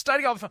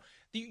 study all the film?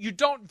 You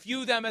don't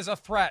view them as a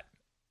threat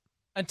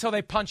until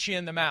they punch you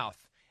in the mouth.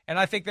 And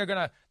I think they're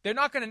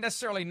not going to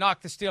necessarily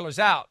knock the Steelers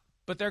out,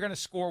 but they're going to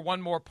score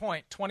one more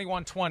point,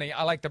 21-20.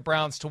 I like the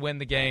Browns to win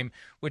the game,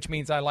 which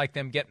means I like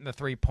them getting the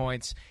 3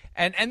 points.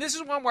 And this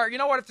is one where, you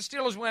know what, if the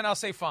Steelers win, I'll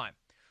say fine.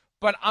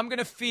 But I'm going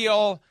to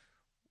feel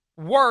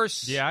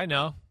worse. Yeah, I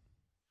know.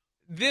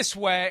 This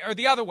way or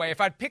the other way. If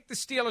I'd picked the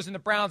Steelers and the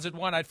Browns had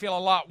won, I'd feel a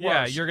lot worse.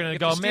 Yeah, you're going to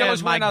go,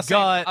 man, my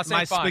gut,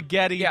 my fine.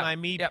 spaghetti, Yep. my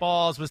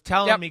meatballs was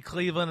telling me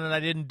Cleveland, and I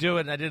didn't do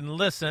it, and I didn't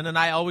listen, and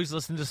I always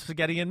listen to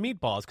spaghetti and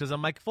meatballs because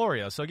I'm Mike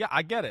Florio. So, yeah,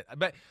 I get it.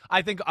 But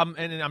I think,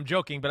 and I'm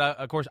joking, but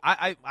of course,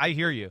 I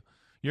hear you.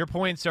 Your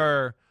points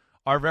are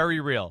very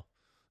real.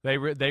 They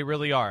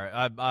really are.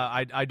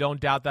 I don't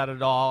doubt that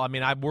at all. I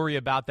mean, I worry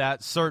about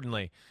that,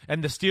 certainly.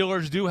 And the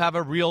Steelers do have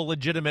a real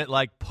legitimate,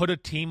 put a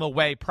team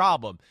away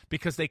problem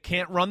because they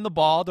can't run the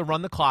ball to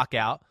run the clock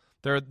out.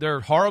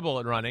 They're horrible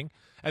at running.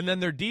 And then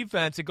their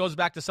defense, it goes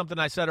back to something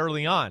I said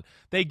early on.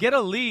 They get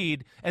a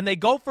lead, and they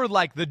go for,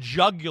 the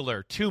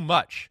jugular too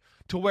much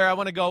to where I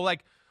want to go,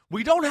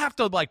 we don't have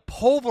to,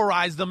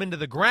 pulverize them into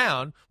the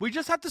ground. We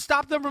just have to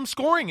stop them from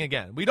scoring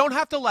again. We don't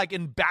have to,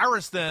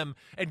 embarrass them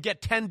and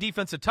get 10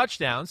 defensive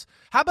touchdowns.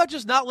 How about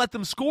just not let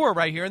them score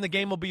right here and the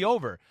game will be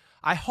over?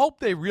 I hope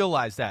they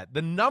realize that.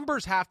 The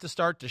numbers have to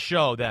start to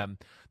show them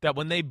that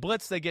when they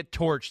blitz, they get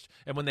torched,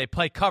 and when they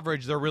play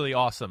coverage, they're really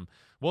awesome.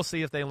 We'll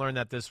see if they learn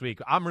that this week.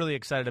 I'm really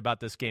excited about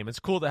this game. It's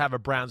cool to have a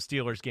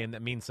Browns-Steelers game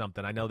that means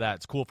something. I know that.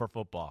 It's cool for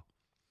football.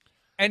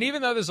 And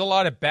even though there's a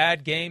lot of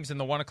bad games in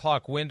the 1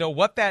 o'clock window,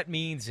 what that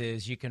means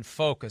is you can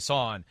focus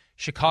on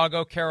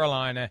Chicago,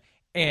 Carolina,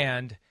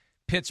 and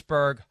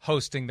Pittsburgh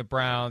hosting the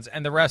Browns,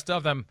 and the rest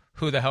of them,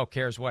 who the hell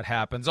cares what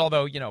happens?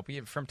 Although,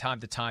 from time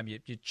to time you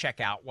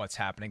check out what's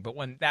happening. But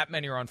when that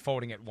many are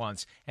unfolding at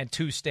once and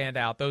two stand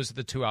out, those are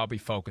the two I'll be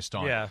focused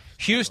on. Yeah,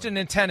 Houston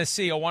and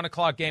Tennessee, a 1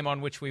 o'clock game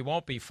on which we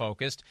won't be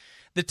focused.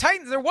 The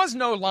Titans, there was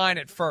no line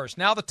at first.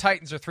 Now the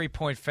Titans are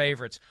 3-point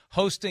favorites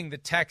hosting the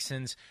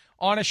Texans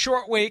on a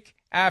short week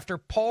after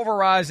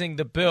pulverizing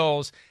the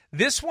Bills.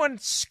 This one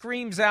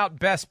screams out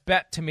best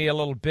bet to me a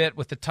little bit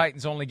with the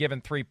Titans only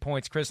given 3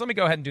 points. Chris, let me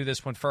go ahead and do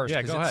this one first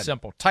because it's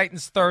simple.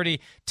 Titans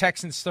 30,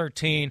 Texans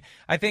 13.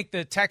 I think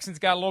the Texans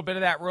got a little bit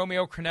of that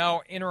Romeo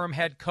Crennel interim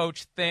head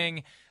coach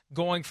thing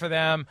going for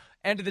them.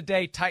 End of the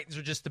day, Titans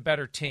are just the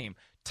better team.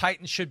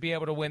 Titans should be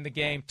able to win the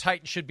game.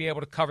 Titans should be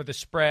able to cover the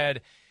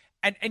spread.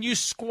 And you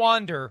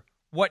squander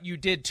what you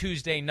did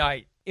Tuesday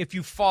night if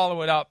you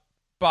follow it up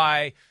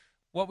by,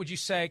 what would you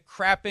say,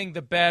 crapping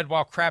the bed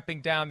while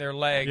crapping down their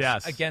legs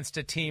against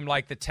a team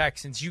like the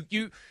Texans.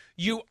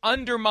 You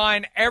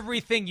undermine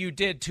everything you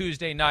did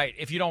Tuesday night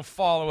if you don't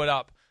follow it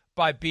up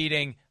by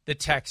beating the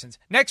Texans.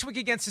 Next week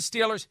against the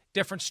Steelers,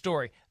 different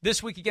story.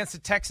 This week against the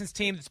Texans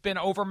team that's been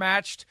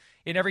overmatched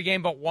in every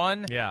game but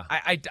one. Yeah.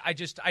 I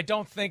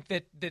don't think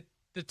that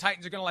the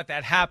Titans are going to let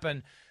that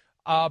happen.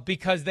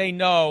 Because they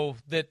know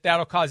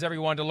that'll cause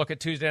everyone to look at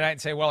Tuesday night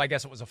and say, well, I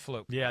guess it was a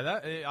fluke. Yeah,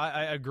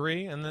 I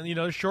agree. And then,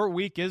 the short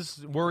week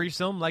is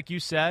worrisome, like you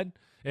said.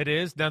 It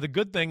is. Now, the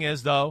good thing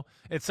is, though,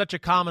 it's such a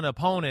common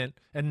opponent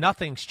and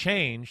nothing's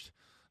changed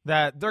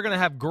that they're going to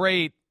have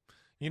great,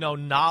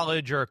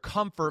 knowledge or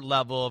comfort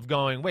level of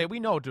going, wait, we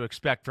know what to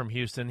expect from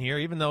Houston here,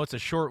 even though it's a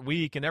short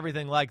week and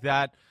everything like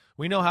that.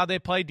 We know how they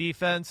play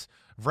defense.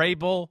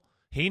 Vrabel,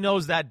 he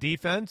knows that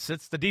defense.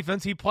 It's the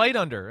defense he played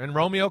under, and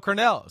Romeo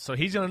Crennel. So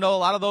he's going to know a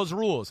lot of those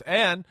rules.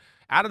 And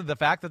added to the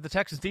fact that the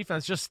Texans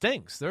defense just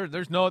stinks.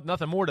 There's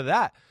nothing more to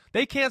that.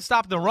 They can't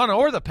stop the run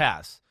or the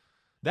pass.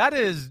 That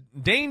is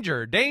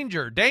danger,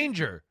 danger,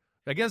 danger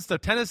against the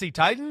Tennessee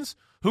Titans,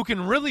 who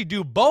can really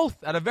do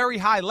both at a very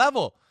high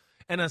level.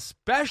 And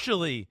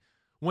especially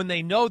when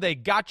they know they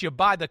got you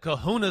by the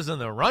kahunas in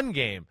the run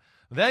game.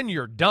 Then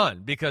you're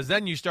done, because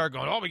then you start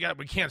going,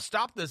 we can't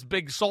stop this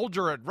big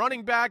soldier at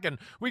running back, and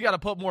we got to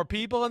put more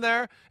people in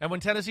there. And when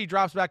Tennessee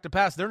drops back to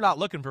pass, they're not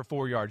looking for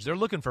 4 yards. They're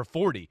looking for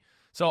 40.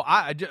 So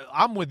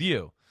I'm with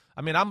you.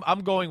 I mean,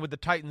 I'm going with the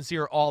Titans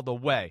here all the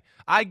way.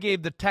 I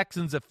gave the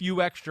Texans a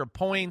few extra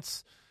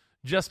points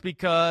just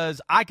because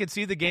I could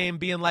see the game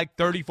being like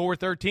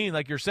 34-13,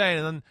 like you're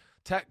saying, and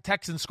then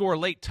Texans score a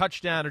late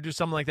touchdown or do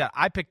something like that.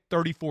 I picked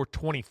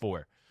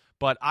 34-24.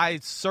 But I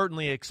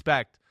certainly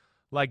expect,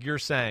 like you're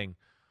saying,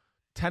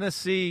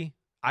 Tennessee,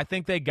 I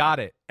think they got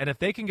it. And if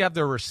they can get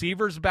their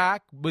receivers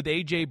back with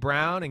A.J.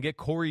 Brown and get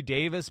Corey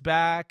Davis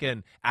back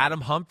and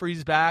Adam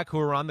Humphries back, who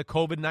are on the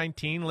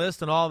COVID-19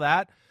 list and all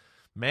that,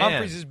 man.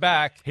 Humphries is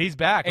back. He's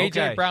back.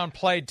 A.J. Brown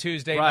played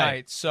Tuesday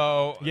night.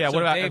 So what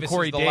about Davis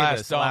Corey is the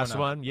Davis, the last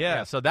one?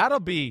 Yeah, so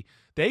that'll be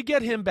 – they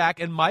get him back.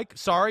 And, Mike,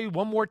 sorry,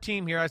 one more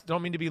team here. I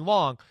don't mean to be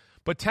long.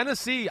 But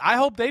Tennessee, I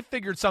hope they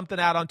figured something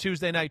out on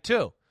Tuesday night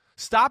too.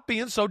 Stop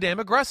being so damn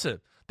aggressive.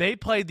 They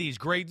played these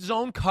great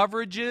zone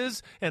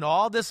coverages and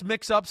all this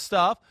mix-up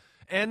stuff,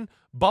 and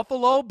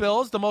Buffalo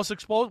Bills,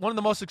 one of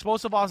the most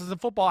explosive offenses in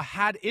football,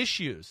 had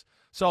issues.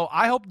 So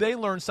I hope they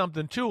learn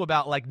something, too,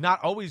 about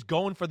not always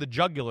going for the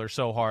jugular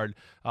so hard.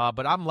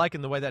 But I'm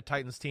liking the way that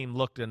Titans team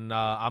looked, and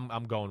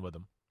I'm going with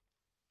them.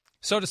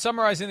 So to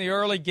summarize, in the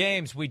early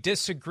games, we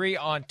disagree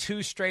on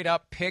 2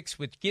 straight-up picks,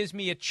 which gives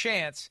me a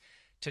chance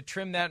to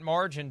trim that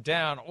margin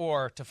down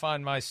or to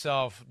find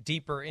myself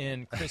deeper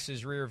in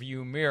Chris's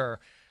rearview mirror.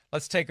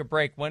 Let's take a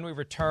break. When we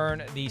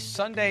return, the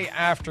Sunday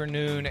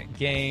afternoon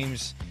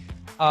games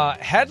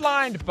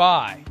headlined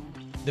by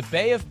the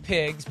Bay of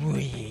Pigs.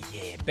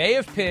 Bay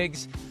of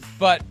Pigs,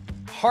 but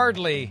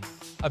hardly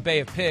a Bay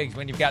of Pigs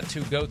when you've got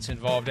 2 goats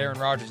involved, Aaron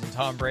Rodgers and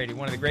Tom Brady.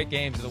 One of the great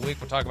games of the week.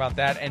 We'll talk about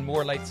that and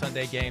more late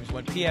Sunday games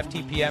when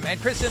PFTPM and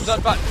Chris Sims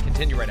Unbuttoned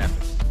continue right after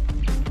this.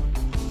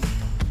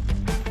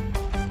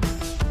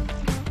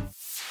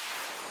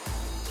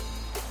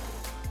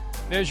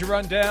 There's your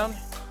rundown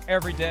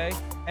every day.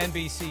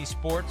 NBC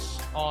Sports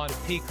on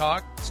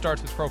Peacock.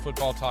 Starts with Pro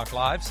Football Talk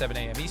Live, 7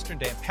 a.m. Eastern.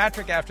 Dan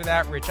Patrick after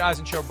that. Rich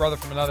Eisen Show, Brother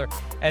from Another.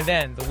 And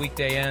then the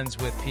weekday ends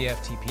with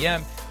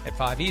PFTPM at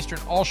 5 Eastern.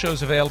 All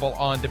shows available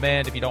on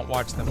demand if you don't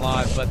watch them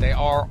live, but they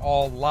are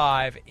all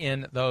live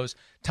in those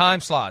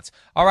time slots.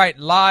 All right,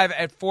 live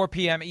at 4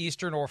 p.m.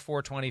 Eastern or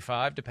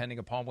 4:25, depending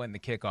upon when the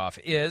kickoff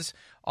is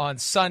on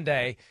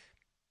Sunday.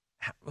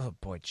 Oh,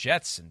 boy,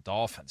 Jets and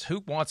Dolphins.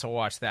 Who wants to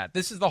watch that?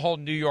 This is the whole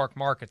New York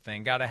market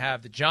thing. Got to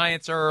have the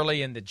Giants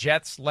early and the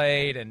Jets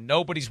late, and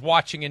nobody's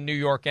watching in New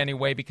York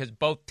anyway because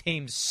both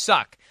teams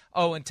suck.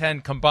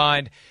 0-10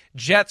 combined.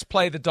 Jets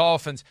play the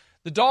Dolphins.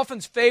 The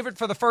Dolphins favored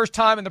for the first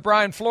time in the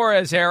Brian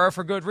Flores era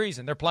for good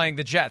reason. They're playing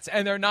the Jets,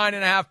 and they're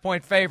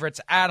 9.5-point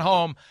favorites at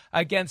home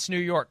against New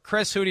York.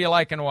 Chris, who do you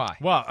like and why?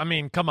 Well, I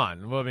mean, come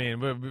on.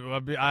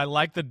 I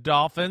like the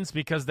Dolphins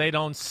because they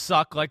don't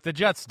suck like the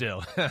Jets do.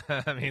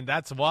 I mean,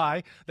 that's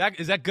why.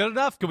 Is that good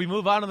enough? Can we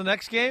move on to the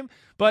next game?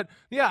 But,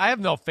 yeah, I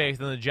have no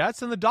faith in the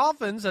Jets. And the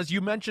Dolphins, as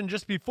you mentioned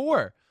just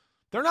before,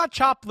 they're not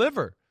chopped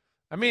liver.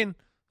 I mean,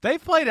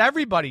 they've played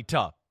everybody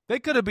tough. They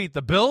could have beat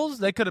the Bills.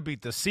 They could have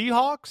beat the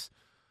Seahawks.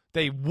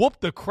 They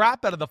whooped the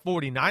crap out of the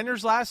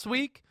 49ers last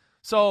week.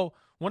 So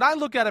when I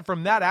look at it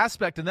from that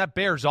aspect and that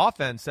Bears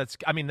offense, that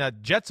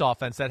Jets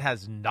offense that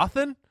has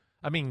nothing,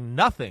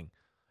 nothing.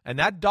 And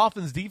that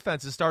Dolphins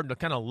defense is starting to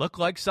kind of look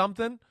like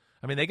something.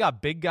 I mean, they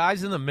got big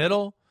guys in the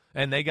middle,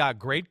 and they got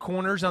great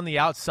corners on the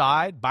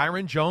outside.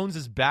 Byron Jones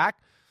is back.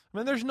 I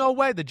mean, there's no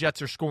way the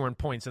Jets are scoring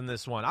points in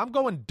this one. I'm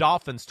going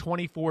Dolphins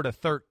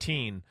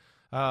 24-13.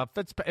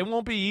 It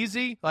won't be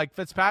easy. Like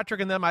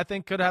Fitzpatrick and them, I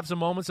think, could have some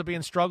moments of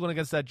being struggling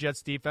against that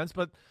Jets defense,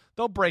 but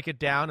they'll break it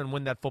down and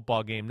win that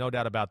football game. No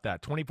doubt about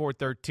that.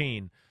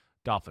 24-13,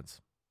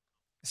 Dolphins.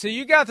 So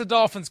you got the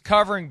Dolphins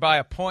covering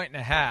by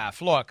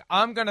 1.5. Look,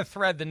 I'm going to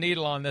thread the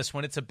needle on this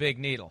one. It's a big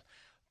needle.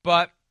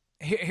 But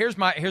here's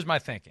my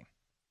thinking.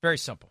 Very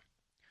simple.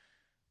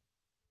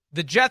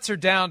 The Jets are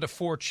down to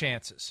 4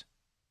 chances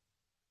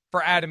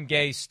for Adam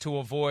Gase to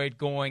avoid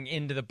going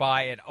into the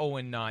bye at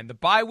 0-9. The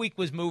bye week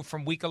was moved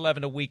from Week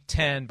 11 to Week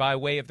 10 by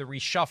way of the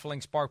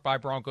reshuffling sparked by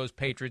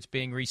Broncos-Patriots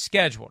being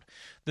rescheduled.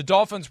 The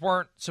Dolphins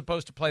weren't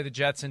supposed to play the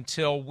Jets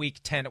until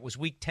Week 10. It was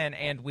Week 10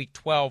 and Week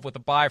 12 with a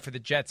bye for the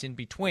Jets in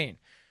between.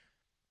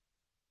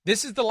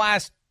 This is the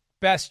last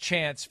best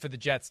chance for the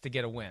Jets to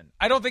get a win.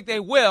 I don't think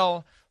they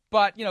will,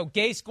 but,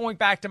 Gase going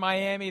back to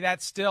Miami,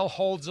 that still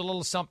holds a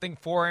little something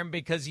for him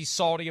because he's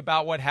salty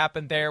about what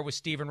happened there with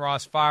Stephen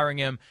Ross firing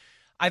him.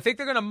 I think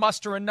they're going to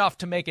muster enough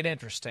to make it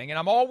interesting. And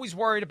I'm always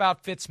worried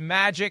about Fitz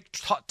magic,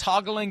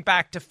 toggling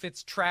back to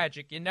Fitz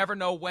tragic. You never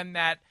know when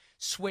that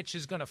switch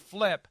is going to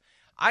flip.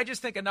 I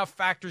just think enough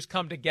factors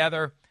come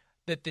together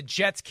that the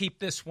Jets keep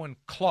this one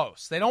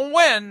close. They don't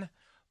win,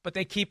 but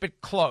they keep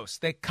it close.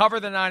 They cover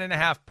the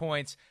 9.5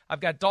 points.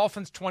 I've got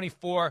Dolphins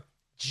 24,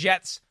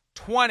 Jets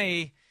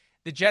 20.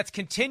 The Jets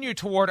continue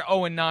toward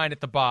 0-9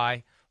 at the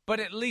bye, but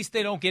at least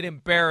they don't get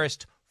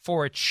embarrassed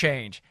for a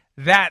change.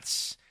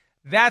 That's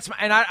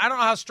and I don't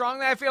know how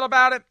strongly I feel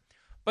about it,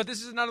 but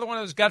this is another one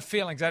of those gut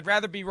feelings. I'd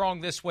rather be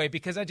wrong this way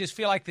because I just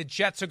feel like the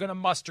Jets are going to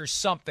muster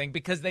something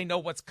because they know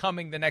what's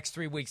coming the next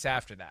 3 weeks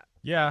after that.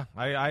 Yeah,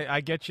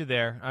 I get you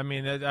there. I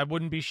mean, I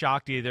wouldn't be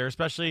shocked either,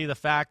 especially the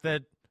fact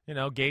that,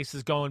 Gase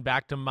is going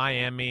back to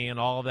Miami and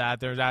all of that.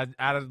 There's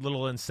added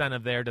little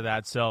incentive there to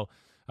that. So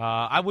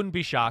I wouldn't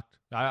be shocked.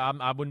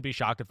 I wouldn't be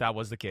shocked if that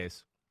was the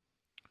case.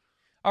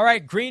 All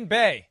right, Green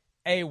Bay.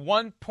 A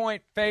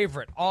 1-point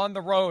favorite on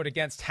the road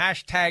against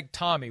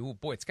 #Tommy. Oh,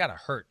 boy, it's got to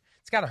hurt.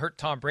 It's got to hurt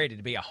Tom Brady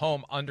to be a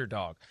home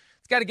underdog.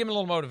 It's got to give him a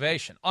little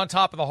motivation on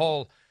top of the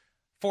whole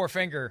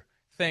four-finger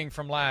thing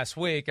from last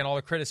week and all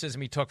the criticism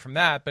he took from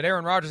that. But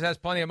Aaron Rodgers has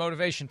plenty of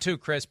motivation too,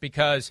 Chris,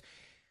 because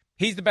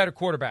he's the better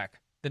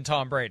quarterback than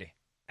Tom Brady.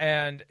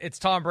 And it's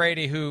Tom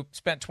Brady who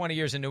spent 20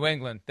 years in New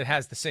England that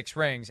has the 6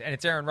 rings, and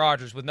it's Aaron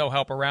Rodgers with no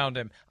help around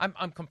him.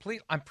 I'm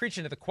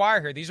preaching to the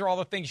choir here. These are all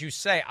the things you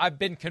say. I've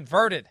been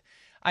converted.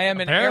 I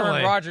am an Apparently.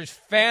 Aaron Rodgers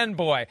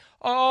fanboy.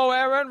 Oh,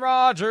 Aaron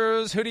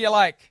Rodgers. Who do you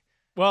like?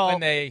 Well, when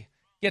they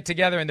get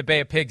together in the Bay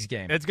of Pigs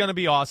game. It's going to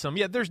be awesome.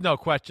 Yeah, there's no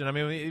question. I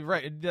mean,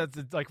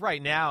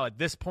 right now at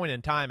this point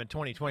in time in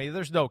 2020,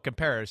 there's no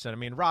comparison. I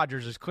mean,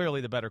 Rodgers is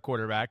clearly the better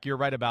quarterback. You're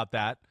right about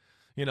that.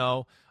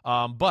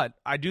 But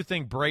I do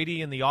think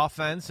Brady in the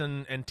offense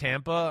and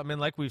Tampa, I mean,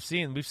 like we've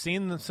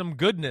seen some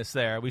goodness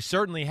there. We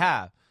certainly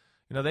have.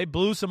 They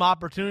blew some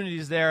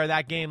opportunities there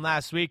that game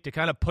last week to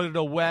kind of put it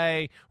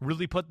away,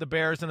 really put the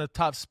Bears in a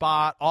tough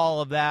spot,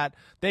 all of that.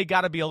 They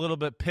got to be a little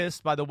bit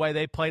pissed by the way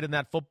they played in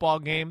that football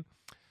game.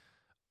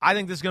 I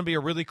think this is going to be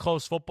a really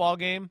close football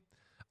game.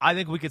 I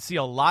think we could see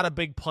a lot of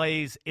big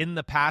plays in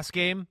the pass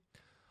game.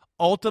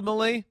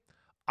 Ultimately,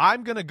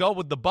 I'm going to go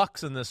with the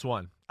Bucs in this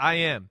one. I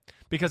am.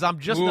 Because I'm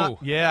just not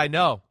 – yeah, I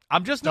know.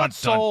 I'm just not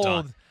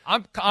sold –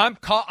 I'm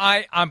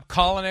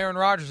calling Aaron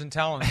Rodgers and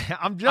telling him.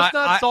 I'm just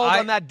not sold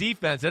on that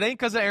defense. It ain't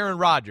because of Aaron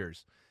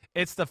Rodgers.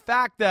 It's the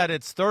fact that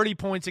it's 30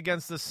 points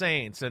against the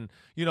Saints and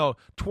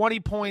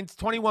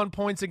 21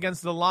 points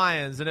against the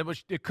Lions, and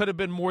it could have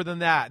been more than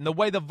that. And the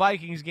way the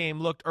Vikings game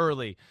looked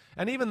early,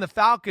 and even the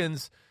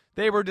Falcons,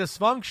 they were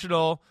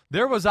dysfunctional.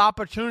 There was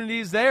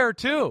opportunities there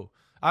too.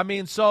 I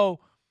mean, so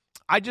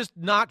I just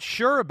not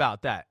sure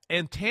about that.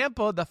 And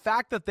Tampa, the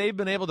fact that they've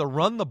been able to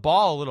run the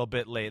ball a little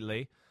bit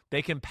lately.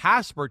 They can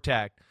pass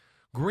protect.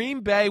 Green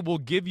Bay will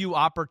give you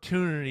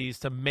opportunities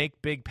to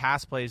make big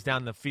pass plays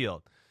down the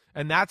field.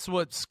 And that's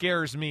what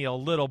scares me a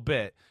little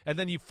bit. And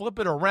then you flip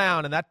it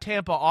around, and that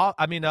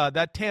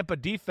Tampa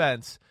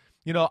defense,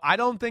 I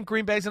don't think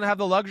Green Bay's going to have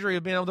the luxury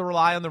of being able to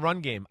rely on the run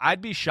game.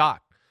 I'd be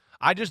shocked.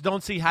 I just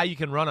don't see how you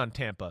can run on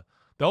Tampa.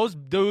 Those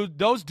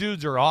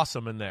dudes are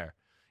awesome in there.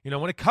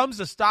 When it comes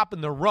to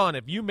stopping the run,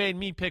 if you made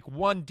me pick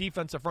one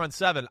defensive front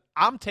seven,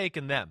 I'm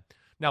taking them.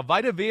 Now,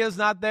 Vita Vea's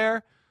not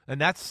there. And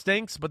that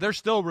stinks, but they're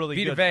still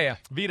really good.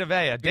 Vita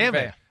Vea. Damn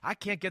it. I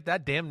can't get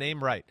that damn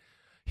name right.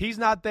 He's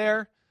not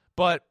there,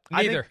 but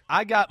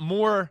I got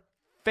more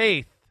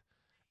faith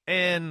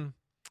in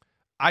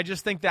I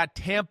just think that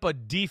Tampa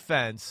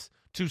defense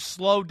to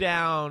slow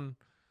down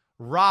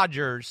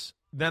Rodgers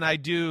than I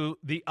do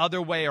the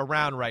other way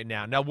around right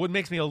now. Now, what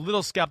makes me a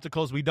little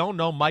skeptical is we don't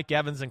know Mike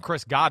Evans and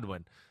Chris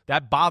Godwin.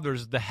 That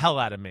bothers the hell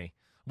out of me,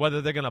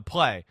 whether they're going to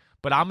play.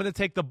 But I'm going to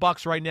take the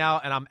Bucs right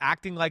now, and I'm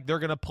acting like they're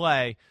going to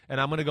play,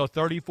 and I'm going to go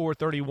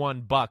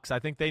 34-31 Bucs. I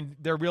think they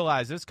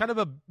realize it's kind of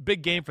a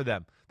big game for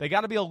them. They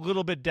got to be a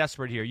little bit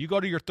desperate here. You go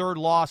to your third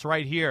loss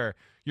right here,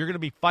 you're going to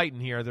be fighting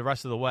here the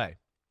rest of the way.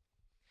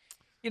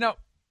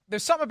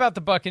 There's something about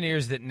the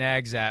Buccaneers that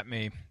nags at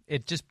me.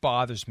 It just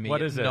bothers me.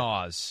 What is it?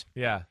 Gnaws.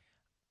 Yeah.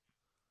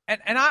 And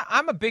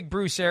I'm a big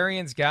Bruce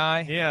Arians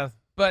guy. Yeah.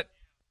 But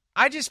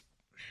I just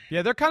 –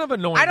 yeah, they're kind of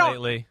annoying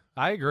lately.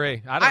 I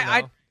agree. I don't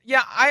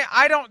know.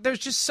 I don't. There's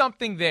just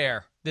something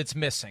there that's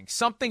missing.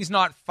 Something's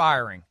not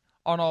firing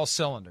on all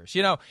cylinders,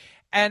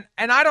 And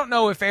I don't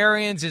know if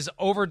Arians is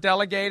over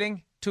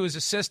delegating to his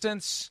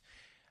assistants.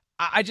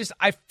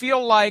 I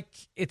feel like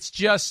it's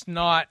just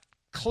not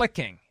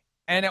clicking.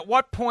 And at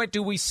what point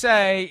do we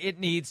say it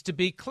needs to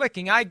be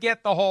clicking? I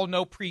get the whole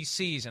no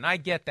preseason. I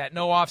get that.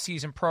 No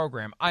offseason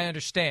program. I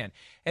understand.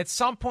 At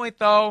some point,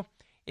 though,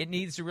 it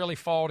needs to really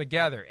fall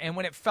together. And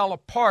when it fell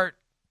apart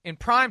in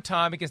prime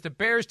time against the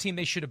Bears team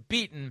they should have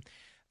beaten,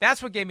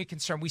 that's what gave me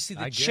concern. We see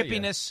the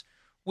chippiness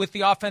with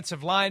the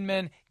offensive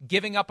linemen,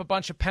 giving up a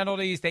bunch of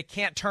penalties. They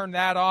can't turn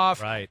that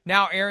off. Right.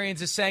 Now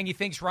Arians is saying he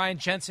thinks Ryan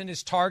Jensen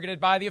is targeted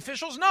by the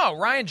officials. No,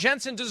 Ryan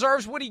Jensen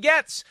deserves what he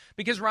gets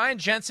because Ryan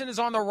Jensen is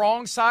on the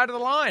wrong side of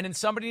the line, and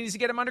somebody needs to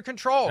get him under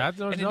control. And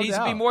it needs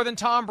to be more than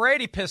Tom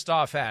Brady pissed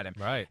off at him.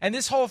 Right. And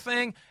this whole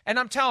thing, and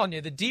I'm telling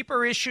you, the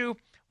deeper issue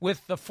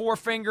with the four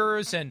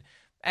fingers and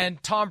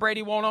Tom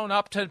Brady won't own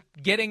up to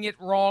getting it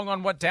wrong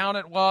on what down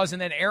it was, and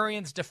then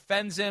Arians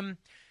defends him.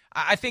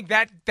 I think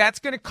that's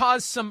going to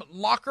cause some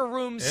locker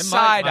room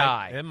side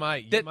eye. It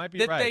might. You might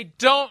be right.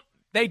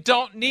 They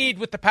don't need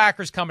with the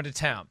Packers coming to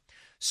town.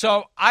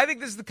 So I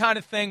think this is the kind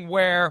of thing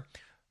where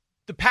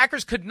the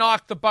Packers could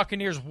knock the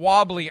Buccaneers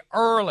wobbly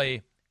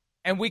early,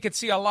 and we could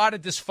see a lot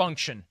of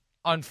dysfunction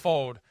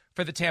unfold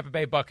for the Tampa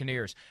Bay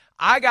Buccaneers.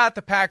 I got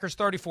the Packers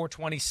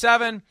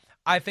 34-27.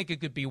 I think it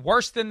could be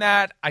worse than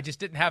that. I just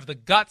didn't have the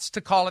guts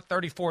to call it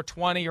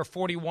 34-20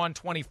 or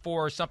 41-24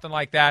 or something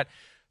like that.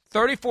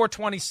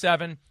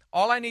 34-27.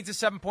 All I need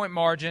is a 7-point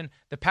margin.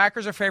 The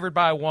Packers are favored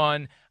by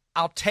 1.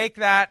 I'll take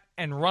that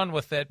and run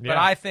with it. Yeah. But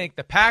I think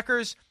the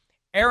Packers,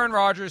 Aaron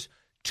Rodgers,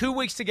 2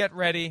 weeks to get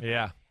ready.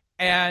 Yeah.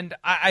 And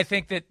I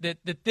think that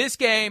this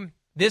game,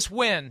 this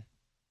win,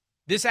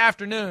 this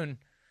afternoon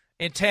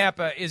in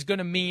Tampa is going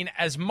to mean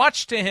as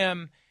much to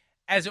him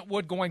as it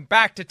would going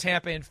back to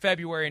Tampa in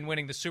February and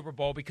winning the Super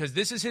Bowl, because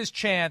this is his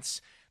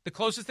chance. The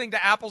closest thing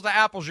to apples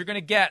you're going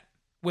to get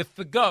with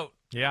the GOAT.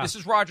 Yeah. This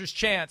is Rodgers'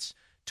 chance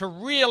to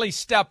really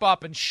step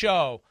up and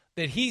show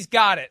that he's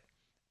got it,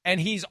 and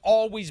he's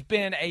always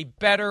been a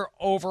better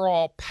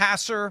overall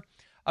passer,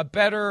 a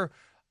better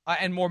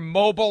and more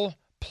mobile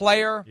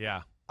player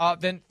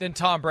than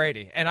Tom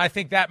Brady. And I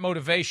think that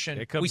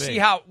motivation, we see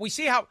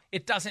how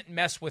it doesn't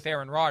mess with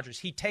Aaron Rodgers.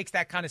 He takes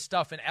that kind of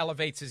stuff and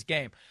elevates his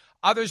game.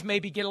 Others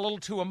maybe get a little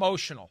too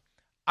emotional.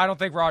 I don't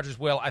think Rodgers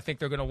will. I think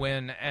they're going to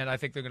win, and I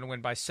think they're going to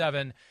win by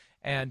 7.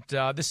 And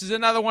this is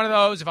another one of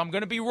those. If I'm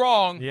going to be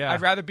wrong,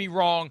 I'd rather be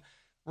wrong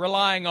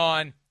relying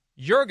on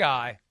your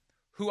guy,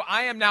 who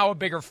I am now a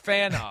bigger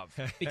fan of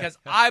because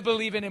I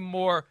believe in him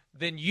more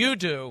than you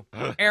do.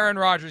 Aaron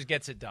Rodgers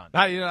gets it done.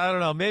 I don't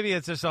know. Maybe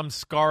it's just some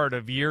scarred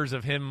of years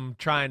of him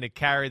trying to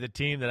carry the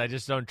team that I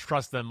just don't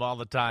trust them all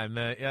the time.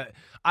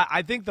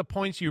 I think the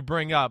points you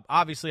bring up,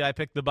 obviously I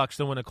picked the Bucs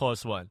to win a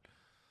close one.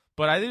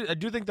 But I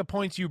do think the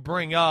points you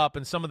bring up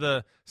and some of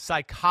the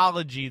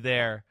psychology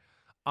there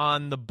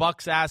on the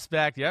Bucs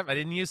aspect, I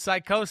didn't use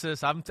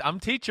psychosis. I'm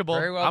teachable.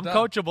 Very well I'm done.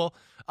 coachable.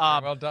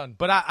 Well done.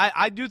 But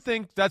I do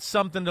think that's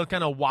something to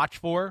kind of watch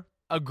for.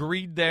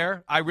 Agreed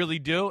there. I really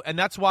do. And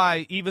that's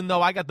why even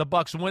though I got the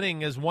Bucs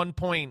winning as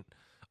 1-point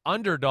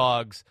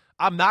underdogs,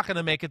 I'm not going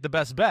to make it the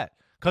best bet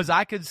because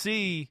I could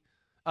see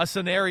a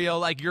scenario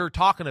like you're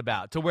talking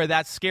about to where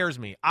that scares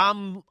me.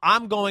 I'm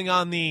going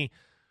on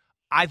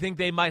I think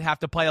they might have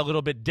to play a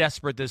little bit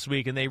desperate this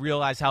week, and they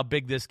realize how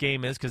big this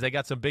game is because they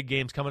got some big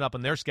games coming up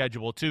in their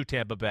schedule too,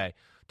 Tampa Bay,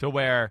 to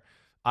where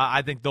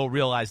I think they'll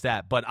realize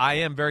that. But I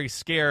am very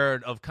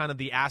scared of kind of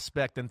the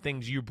aspect and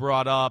things you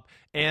brought up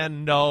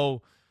and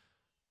know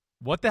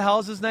what the hell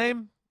is his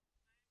name?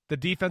 The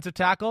defensive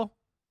tackle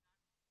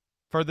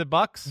for the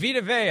Bucs?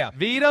 Vita Vea.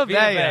 Vita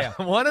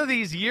Vea. One of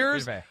these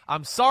years,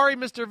 I'm sorry,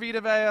 Mr.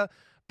 Vita Vea,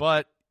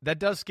 but that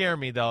does scare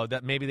me, though,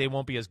 that maybe they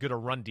won't be as good a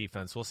run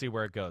defense. We'll see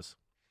where it goes.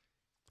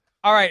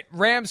 All right,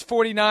 Rams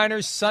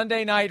 49ers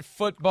Sunday Night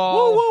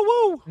Football. Woo,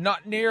 woo, woo.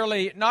 Not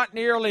nearly the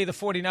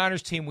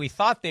 49ers team we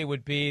thought they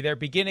would be. They're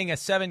beginning a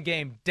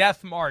 7-game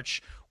death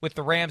march with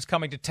the Rams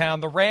coming to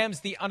town. The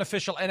Rams, the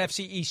unofficial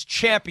NFC East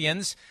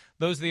champions.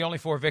 Those are the only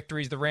 4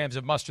 victories the Rams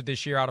have mustered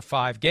this year out of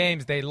 5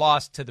 games. They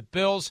lost to the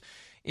Bills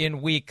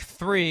in week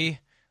 3.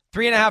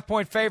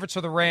 3.5-point favorites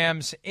for the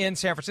Rams in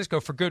San Francisco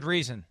for good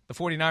reason. The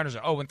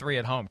 49ers are 0-3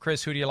 at home.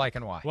 Chris, who do you like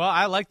and why? Well,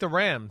 I like the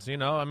Rams.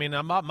 I'm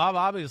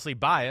obviously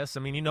biased.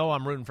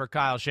 I'm rooting for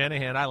Kyle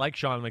Shanahan. I like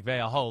Sean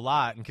McVay a whole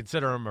lot and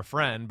consider him a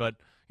friend. But,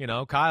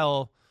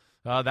 Kyle,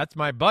 that's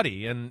my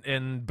buddy.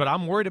 But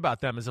I'm worried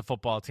about them as a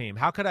football team.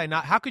 How could I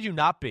not? How could you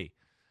not be?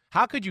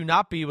 How could you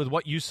not be with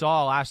what you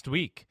saw last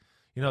week?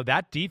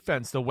 That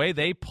defense, the way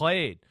they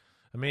played.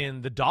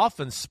 The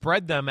Dolphins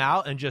spread them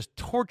out and just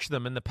torched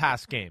them in the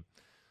pass game.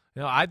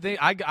 I think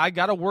I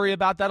got to worry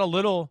about that a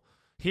little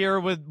here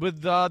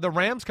with the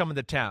Rams coming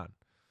to town.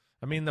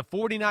 The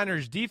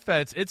 49ers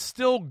defense, it's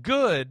still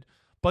good,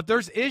 but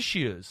there's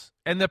issues.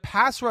 And the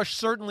pass rush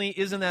certainly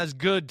isn't as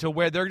good to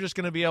where they're just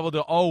going to be able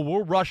to,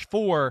 we'll rush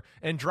 4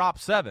 and drop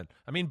 7.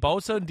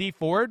 Bosa and Dee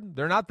Ford,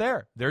 they're not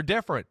there. They're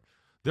different.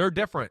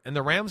 And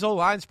the Rams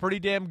O-line's pretty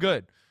damn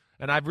good.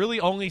 And I've really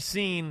only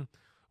seen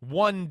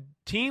one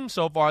team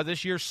so far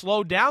this year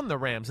slow down the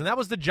Rams, and that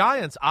was the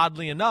Giants,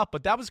 oddly enough,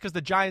 but that was because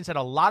the Giants had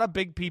a lot of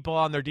big people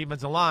on their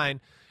defensive line,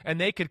 and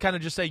they could kind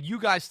of just say, you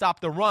guys stop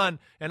the run,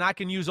 and I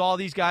can use all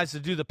these guys to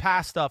do the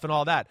pass stuff and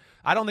all that.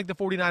 I don't think the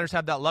 49ers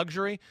have that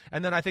luxury,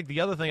 and then I think the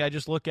other thing I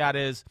just look at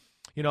is,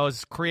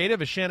 as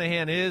creative as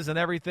Shanahan is and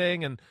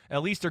everything, and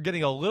at least they're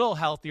getting a little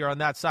healthier on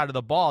that side of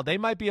the ball, they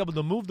might be able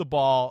to move the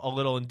ball a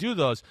little and do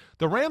those.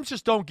 The Rams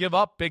just don't give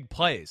up big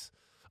plays.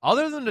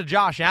 Other than to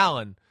Josh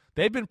Allen,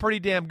 they've been pretty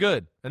damn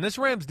good. And this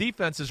Rams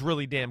defense is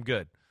really damn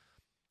good.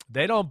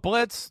 They don't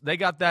blitz. They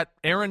got that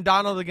Aaron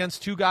Donald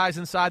against 2 guys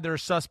inside that are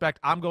suspect.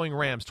 I'm going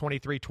Rams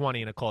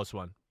 23-20 in a close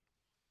one.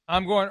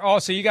 I'm going,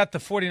 so you got the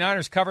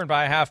 49ers covering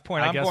by a half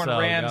point. I'm going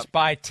Rams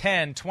by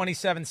 10,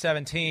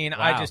 27-17.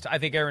 Wow. I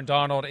think Aaron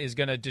Donald is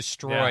going to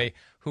destroy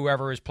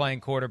whoever is playing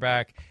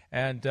quarterback.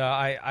 And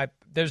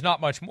there's not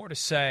much more to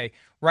say.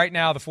 Right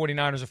now, the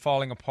 49ers are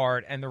falling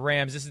apart, and the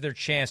Rams, this is their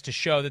chance to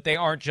show that they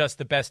aren't just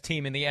the best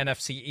team in the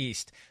NFC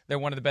East. They're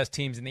one of the best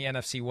teams in the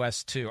NFC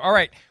West, too. All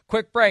right,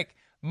 quick break.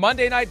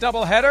 Monday night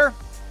doubleheader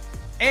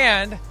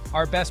and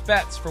our best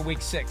bets for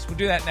Week 6. We'll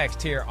do that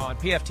next here on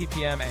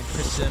PFTPM and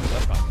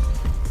ChrisSims.com.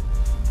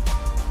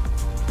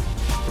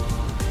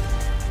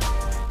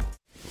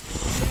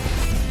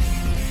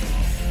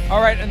 All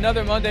right,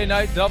 another Monday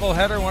night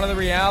doubleheader, one of the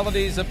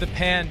realities of the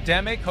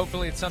pandemic.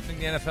 Hopefully it's something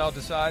the NFL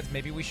decides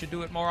maybe we should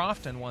do it more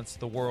often once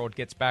the world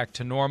gets back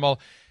to normal.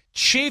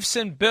 Chiefs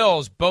and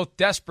Bills, both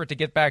desperate to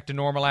get back to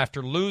normal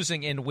after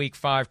losing in Week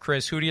 5.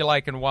 Chris, who do you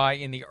like and why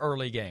in the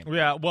early game?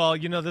 Yeah, well,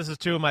 this is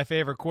 2 of my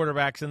favorite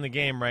quarterbacks in the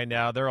game right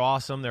now. They're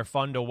awesome. They're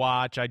fun to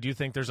watch. I do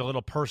think there's a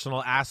little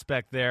personal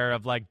aspect there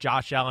of,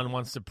 Josh Allen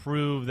wants to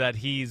prove that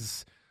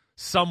he's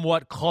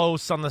somewhat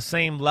close on the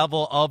same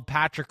level of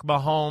Patrick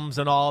Mahomes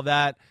and all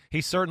that. He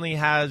certainly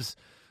has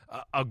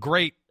a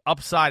great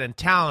upside and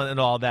talent and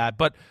all that.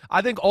 But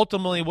I think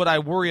ultimately what I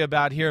worry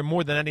about here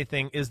more than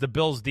anything is the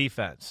Bills'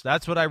 defense.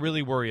 That's what I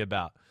really worry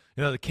about.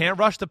 They can't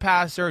rush the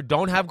passer,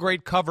 don't have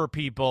great cover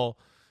people,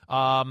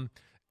 and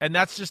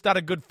that's just not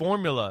a good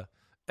formula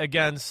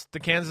against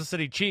the Kansas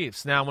City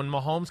Chiefs. Now, when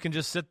Mahomes can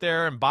just sit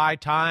there and buy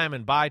time,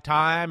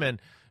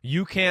 and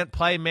you can't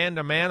play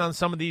man-to-man on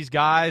some of these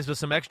guys with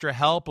some extra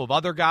help of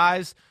other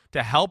guys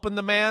to help in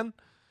the man,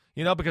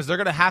 because they're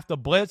going to have to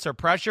blitz or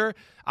pressure.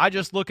 I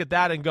just look at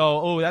that and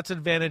go, oh, that's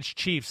advantage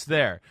Chiefs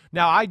there.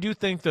 Now, I do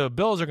think the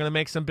Bills are going to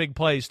make some big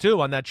plays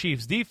too on that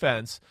Chiefs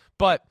defense,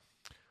 but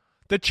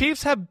the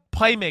Chiefs have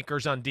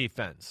playmakers on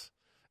defense,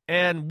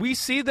 and we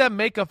see them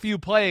make a few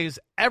plays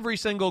every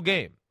single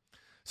game.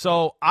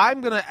 So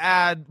I'm going to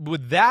add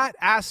with that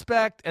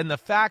aspect and the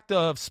fact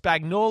of Steve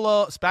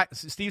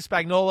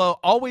Spagnuolo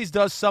always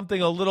does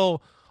something a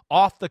little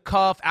off the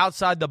cuff,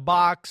 outside the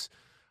box.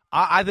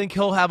 I think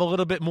he'll have a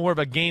little bit more of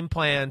a game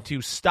plan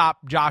to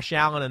stop Josh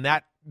Allen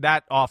and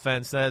that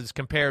offense as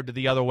compared to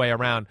the other way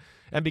around.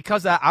 And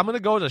because of that, I'm going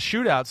to go to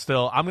shootout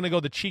still. I'm going to go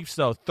the Chiefs,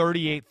 though,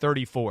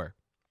 38-34.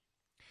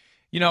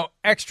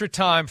 Extra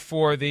time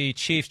for the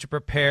Chiefs to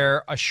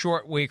prepare, a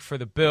short week for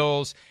the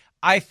Bills.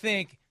 I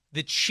think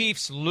the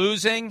Chiefs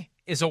losing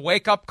is a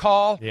wake-up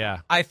call. Yeah.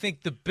 I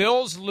think the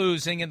Bills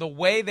losing and the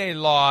way they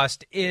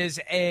lost is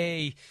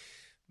a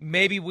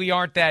maybe we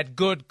aren't that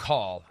good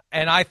call.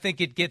 And I think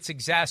it gets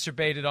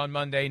exacerbated on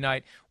Monday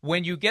night.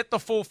 When you get the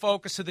full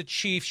focus of the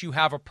Chiefs, you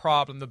have a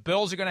problem. The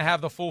Bills are going to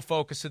have the full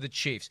focus of the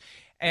Chiefs.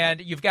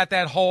 And you've got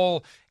that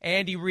whole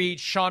Andy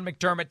Reid, Sean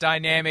McDermott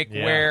dynamic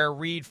where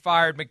Reid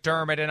fired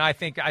McDermott, and I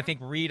think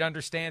Reid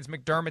understands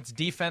McDermott's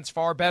defense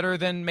far better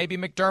than maybe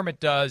McDermott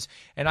does,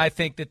 and I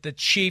think that the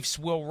Chiefs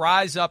will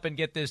rise up and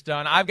get this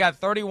done. I've got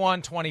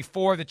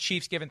 31-24, the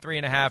Chiefs given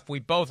 3.5. We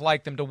both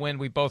like them to win.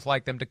 We both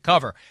like them to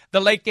cover. The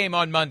late game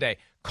on Monday,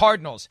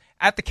 Cardinals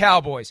at the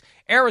Cowboys.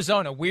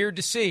 Arizona, weird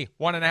to see,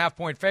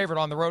 1.5-point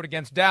favorite on the road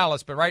against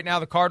Dallas, but right now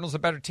the Cardinals are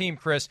a better team,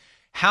 Chris.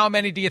 How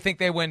many do you think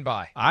they win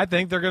by? I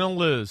think they're going to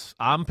lose.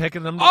 I'm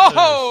picking them to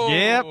lose.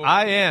 Yep,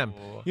 I am.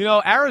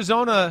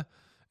 Arizona,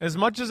 as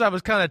much as I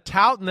was kind of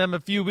touting them a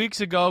few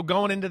weeks ago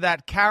going into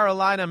that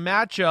Carolina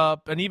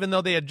matchup, and even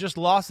though they had just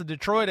lost to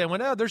Detroit, I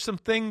went, there's some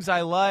things I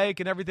like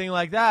and everything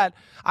like that.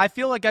 I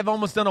feel like I've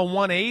almost done a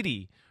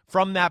 180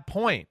 from that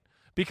point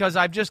because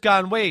I've just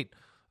gone,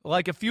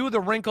 like a few of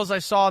the wrinkles I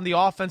saw on the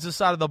offensive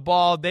side of the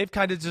ball, they've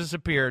kind of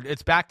disappeared.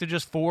 It's back to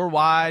just four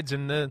wides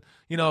and the,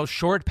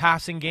 short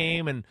passing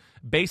game and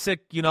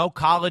basic,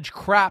 college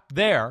crap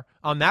there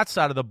on that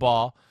side of the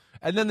ball.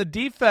 And then the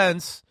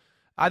defense,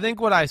 I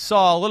think what I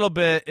saw a little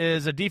bit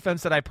is a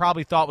defense that I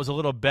probably thought was a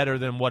little better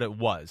than what it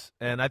was.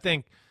 And I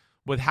think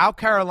with how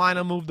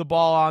Carolina moved the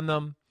ball on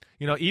them,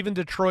 even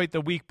Detroit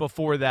the week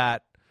before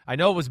that, I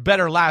know it was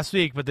better last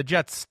week, but the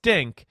Jets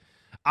stink.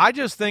 I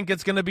just think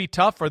it's going to be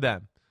tough for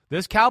them.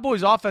 This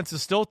Cowboys offense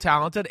is still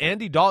talented.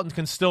 Andy Dalton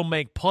can still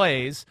make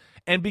plays.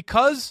 And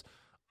because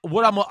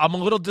I'm a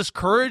little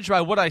discouraged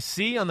by what I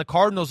see on the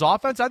Cardinals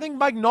offense, I think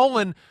Mike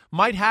Nolan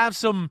might have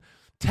some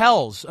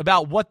tells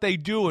about what they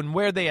do and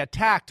where they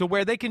attack to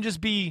where they can just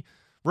be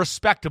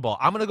respectable.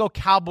 I'm going to go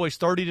Cowboys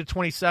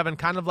 30-27,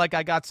 kind of like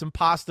I got some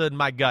pasta in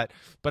my gut,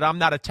 but I'm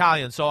not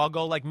Italian, so I'll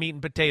go like meat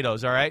and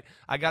potatoes, all right?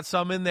 I got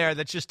some in there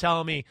that's just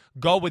telling me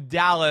go with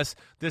Dallas.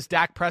 This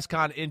Dak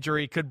Prescott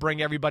injury could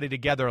bring everybody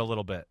together a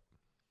little bit.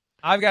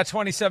 I've got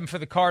 27 for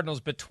the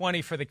Cardinals, but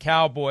 20 for the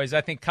Cowboys.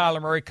 I think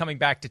Kyler Murray coming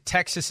back to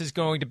Texas is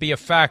going to be a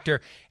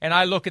factor. And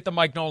I look at the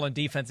Mike Nolan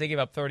defense. They gave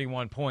up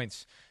 31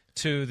 points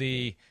to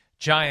the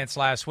Giants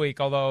last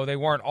week, although they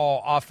weren't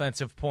all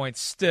offensive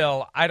points.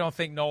 Still, I don't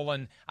think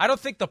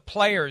the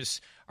players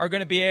are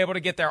going to be able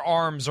to get their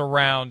arms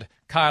around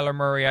Kyler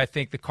Murray. I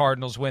think the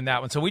Cardinals win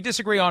that one. So we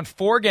disagree on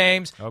 4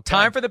 games. Okay.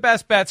 Time for the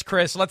best bets,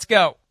 Chris. Let's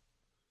go.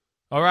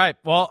 All right.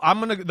 Well,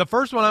 the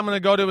first one I'm going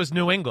to go to is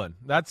New England.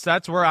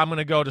 That's where I'm going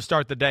to go to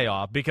start the day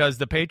off because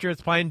the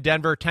Patriots playing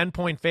Denver,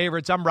 10-point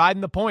favorites. I'm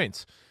riding the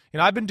points.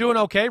 I've been doing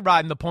okay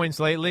riding the points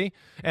lately,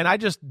 and I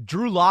just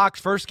Drew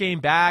Lock's first game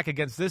back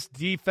against this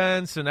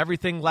defense and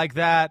everything like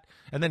that,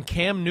 and then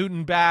Cam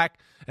Newton back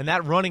and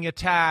that running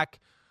attack,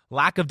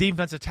 lack of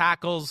defensive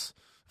tackles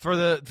for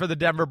the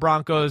Denver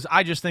Broncos.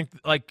 I just think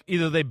like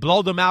either they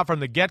blow them out from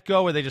the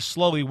get-go or they just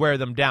slowly wear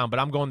them down, but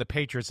I'm going the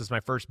Patriots as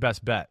my first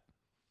best bet.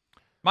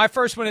 My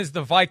first one is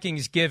the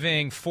Vikings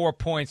giving 4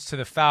 points to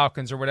the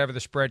Falcons or whatever the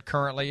spread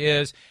currently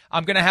is.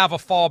 I'm going to have a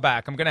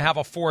fallback. I'm going to have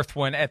a fourth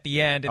one at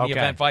the end in the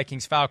event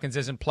Vikings-Falcons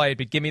isn't played,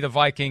 but give me the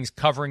Vikings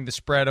covering the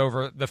spread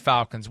over the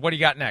Falcons. What do you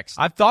got next?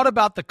 I've thought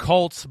about the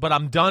Colts, but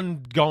I'm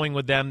done going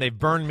with them. They've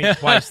burned me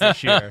twice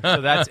this year,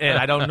 so that's it.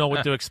 I don't know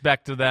what to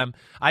expect of them.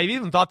 I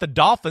even thought the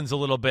Dolphins a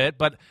little bit,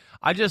 but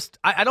I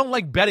don't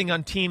like betting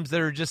on teams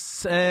that are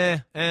just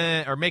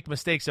or make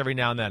mistakes every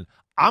now and then.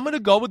 I'm going to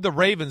go with the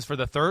Ravens for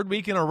the third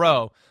week in a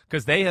row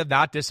because they have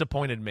not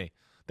disappointed me.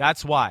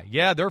 That's why.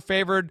 Yeah, they're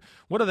favored.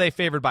 What are they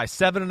favored by?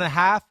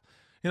 7.5?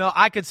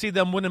 I could see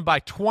them winning by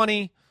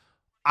 20.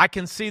 I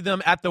can see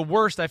them at the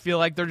worst. I feel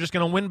like they're just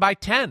going to win by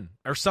 10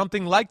 or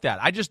something like that.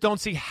 I just don't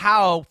see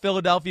how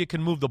Philadelphia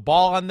can move the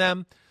ball on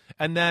them.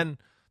 And then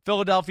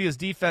Philadelphia's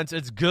defense,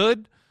 it's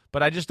good,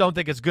 but I just don't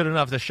think it's good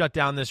enough to shut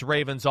down this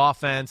Ravens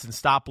offense and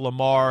stop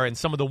Lamar and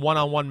some of the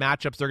one-on-one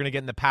matchups they're going to get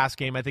in the pass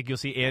game. I think you'll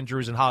see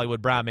Andrews and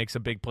Hollywood Brown make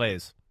some big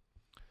plays.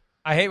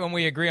 I hate when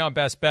we agree on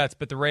best bets,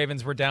 but the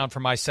Ravens were down for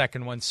my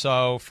second one.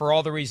 So for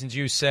all the reasons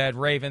you said,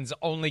 Ravens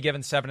only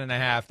given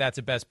 7.5. That's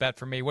a best bet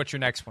for me. What's your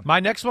next one? My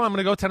next one, I'm going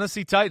to go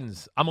Tennessee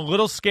Titans. I'm a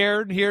little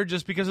scared here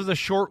just because of the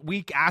short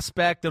week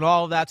aspect and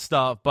all of that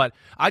stuff, but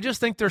I just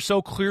think they're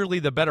so clearly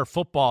the better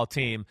football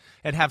team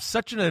and have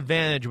such an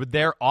advantage with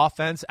their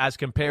offense as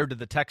compared to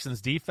the Texans'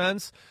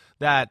 defense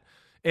that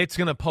it's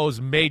going to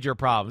pose major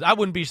problems. I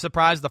wouldn't be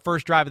surprised the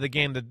first drive of the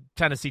game, the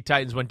Tennessee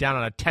Titans went down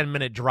on a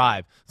 10-minute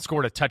drive,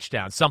 scored a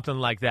touchdown, something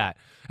like that.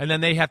 And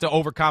then they have to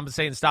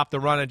overcompensate and stop the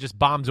run and just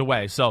bombs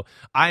away. So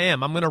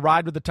I'm going to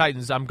ride with the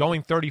Titans. I'm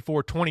going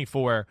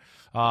 34-24,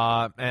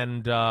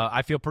 and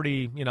I feel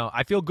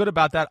I feel good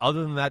about that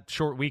other than that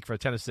short week for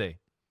Tennessee.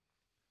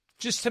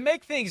 Just to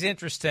make things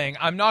interesting,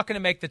 I'm not going to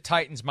make the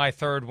Titans my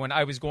third one.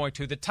 I was going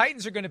to. The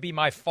Titans are going to be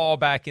my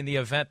fallback in the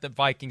event that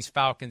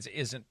Vikings-Falcons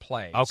isn't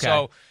played. Okay.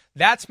 So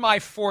that's my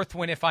fourth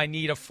one if I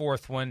need a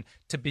fourth one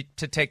to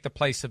take the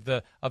place of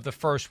the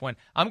first one.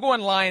 I'm going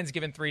Lions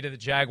giving 3 to the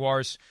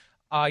Jaguars.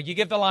 You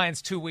give the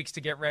Lions 2 weeks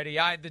to get ready.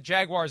 The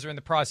Jaguars are in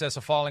the process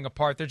of falling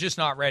apart. They're just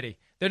not ready.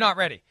 They're not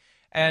ready.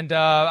 And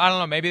I don't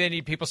know, maybe they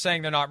need people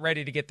saying they're not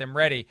ready to get them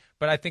ready.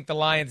 But I think the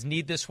Lions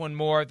need this one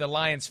more. The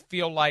Lions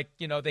feel like,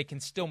 they can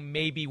still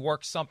maybe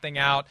work something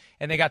out,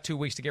 and they got 2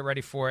 weeks to get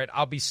ready for it.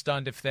 I'll be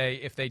stunned if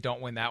they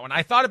don't win that one.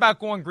 I thought about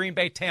going Green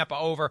Bay, Tampa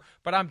over,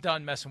 but I'm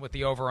done messing with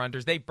the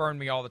over-unders. They burn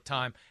me all the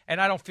time. And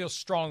I don't feel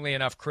strongly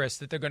enough, Chris,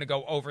 that they're going to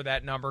go over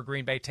that number,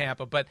 Green Bay,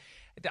 Tampa. But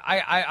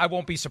I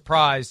won't be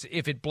surprised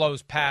if it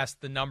blows past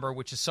the number,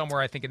 which is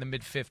somewhere, I think, in the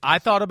mid-50s. I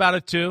thought about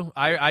it, too.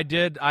 I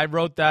did. I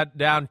wrote that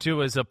down,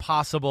 too, as a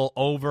possible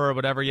over or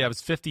whatever. Yeah, it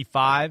was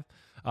 55.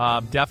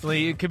 Definitely.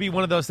 It could be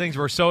one of those things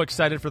we're so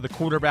excited for the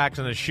quarterbacks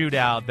in a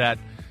shootout that,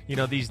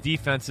 these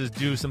defenses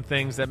do some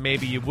things that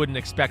maybe you wouldn't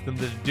expect them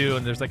to do,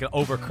 and there's like an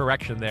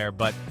overcorrection there.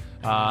 But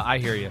I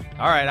hear you.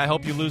 All right, I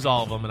hope you lose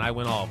all of them, and I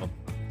win all of them.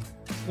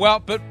 Well,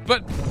 but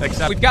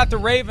we've got the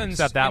Ravens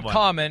in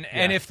common, yeah.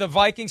 And if the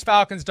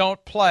Vikings-Falcons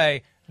don't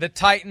play, the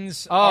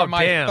Titans are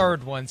my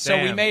third one.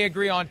 So we may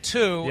agree on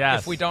 2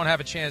 if we don't have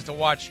a chance to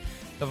watch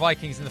the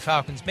Vikings and the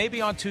Falcons,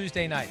 maybe on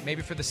Tuesday night,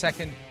 maybe for the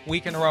second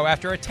week in a row.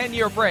 After a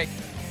 10-year break,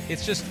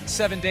 it's just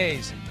 7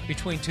 days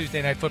between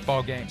Tuesday night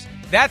football games.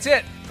 That's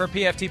it for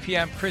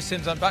PFTPM. Chris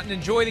Sims Unbuttoned.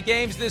 Enjoy the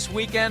games this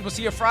weekend. We'll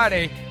see you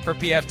Friday for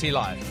PFT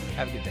Live.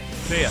 Have a good day.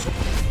 See ya.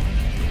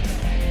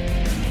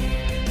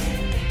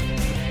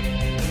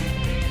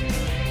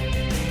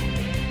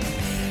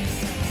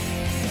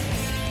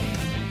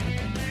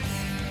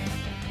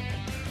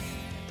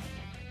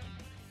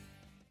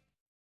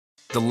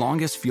 The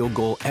longest field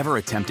goal ever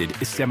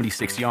attempted is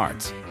 76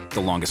 yards. The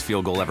longest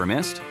field goal ever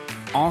missed?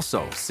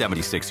 Also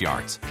 76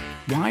 yards.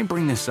 Why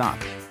bring this up?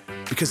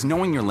 Because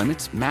knowing your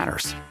limits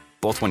matters,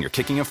 both when you're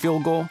kicking a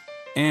field goal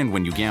and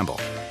when you gamble.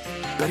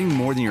 Betting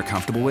more than you're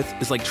comfortable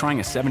with is like trying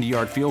a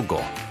 70-yard field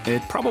goal.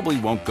 It probably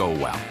won't go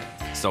well.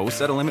 So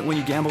set a limit when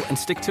you gamble and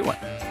stick to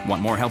it.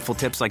 Want more helpful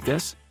tips like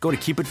this? Go to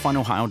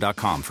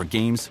keepitfunohio.com for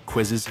games,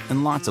 quizzes,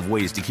 and lots of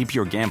ways to keep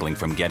your gambling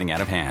from getting out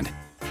of hand.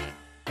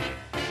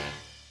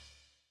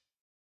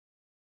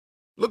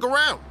 Look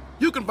around.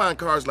 You can find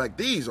cars like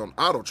these on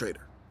AutoTrader.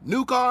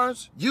 New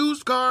cars,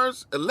 used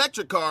cars,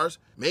 electric cars,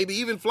 maybe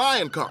even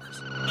flying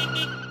cars.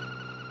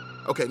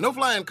 Okay, no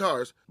flying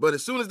cars, but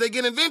as soon as they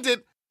get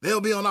invented,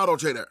 they'll be on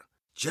AutoTrader.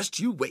 Just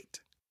you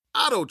wait.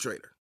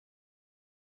 AutoTrader.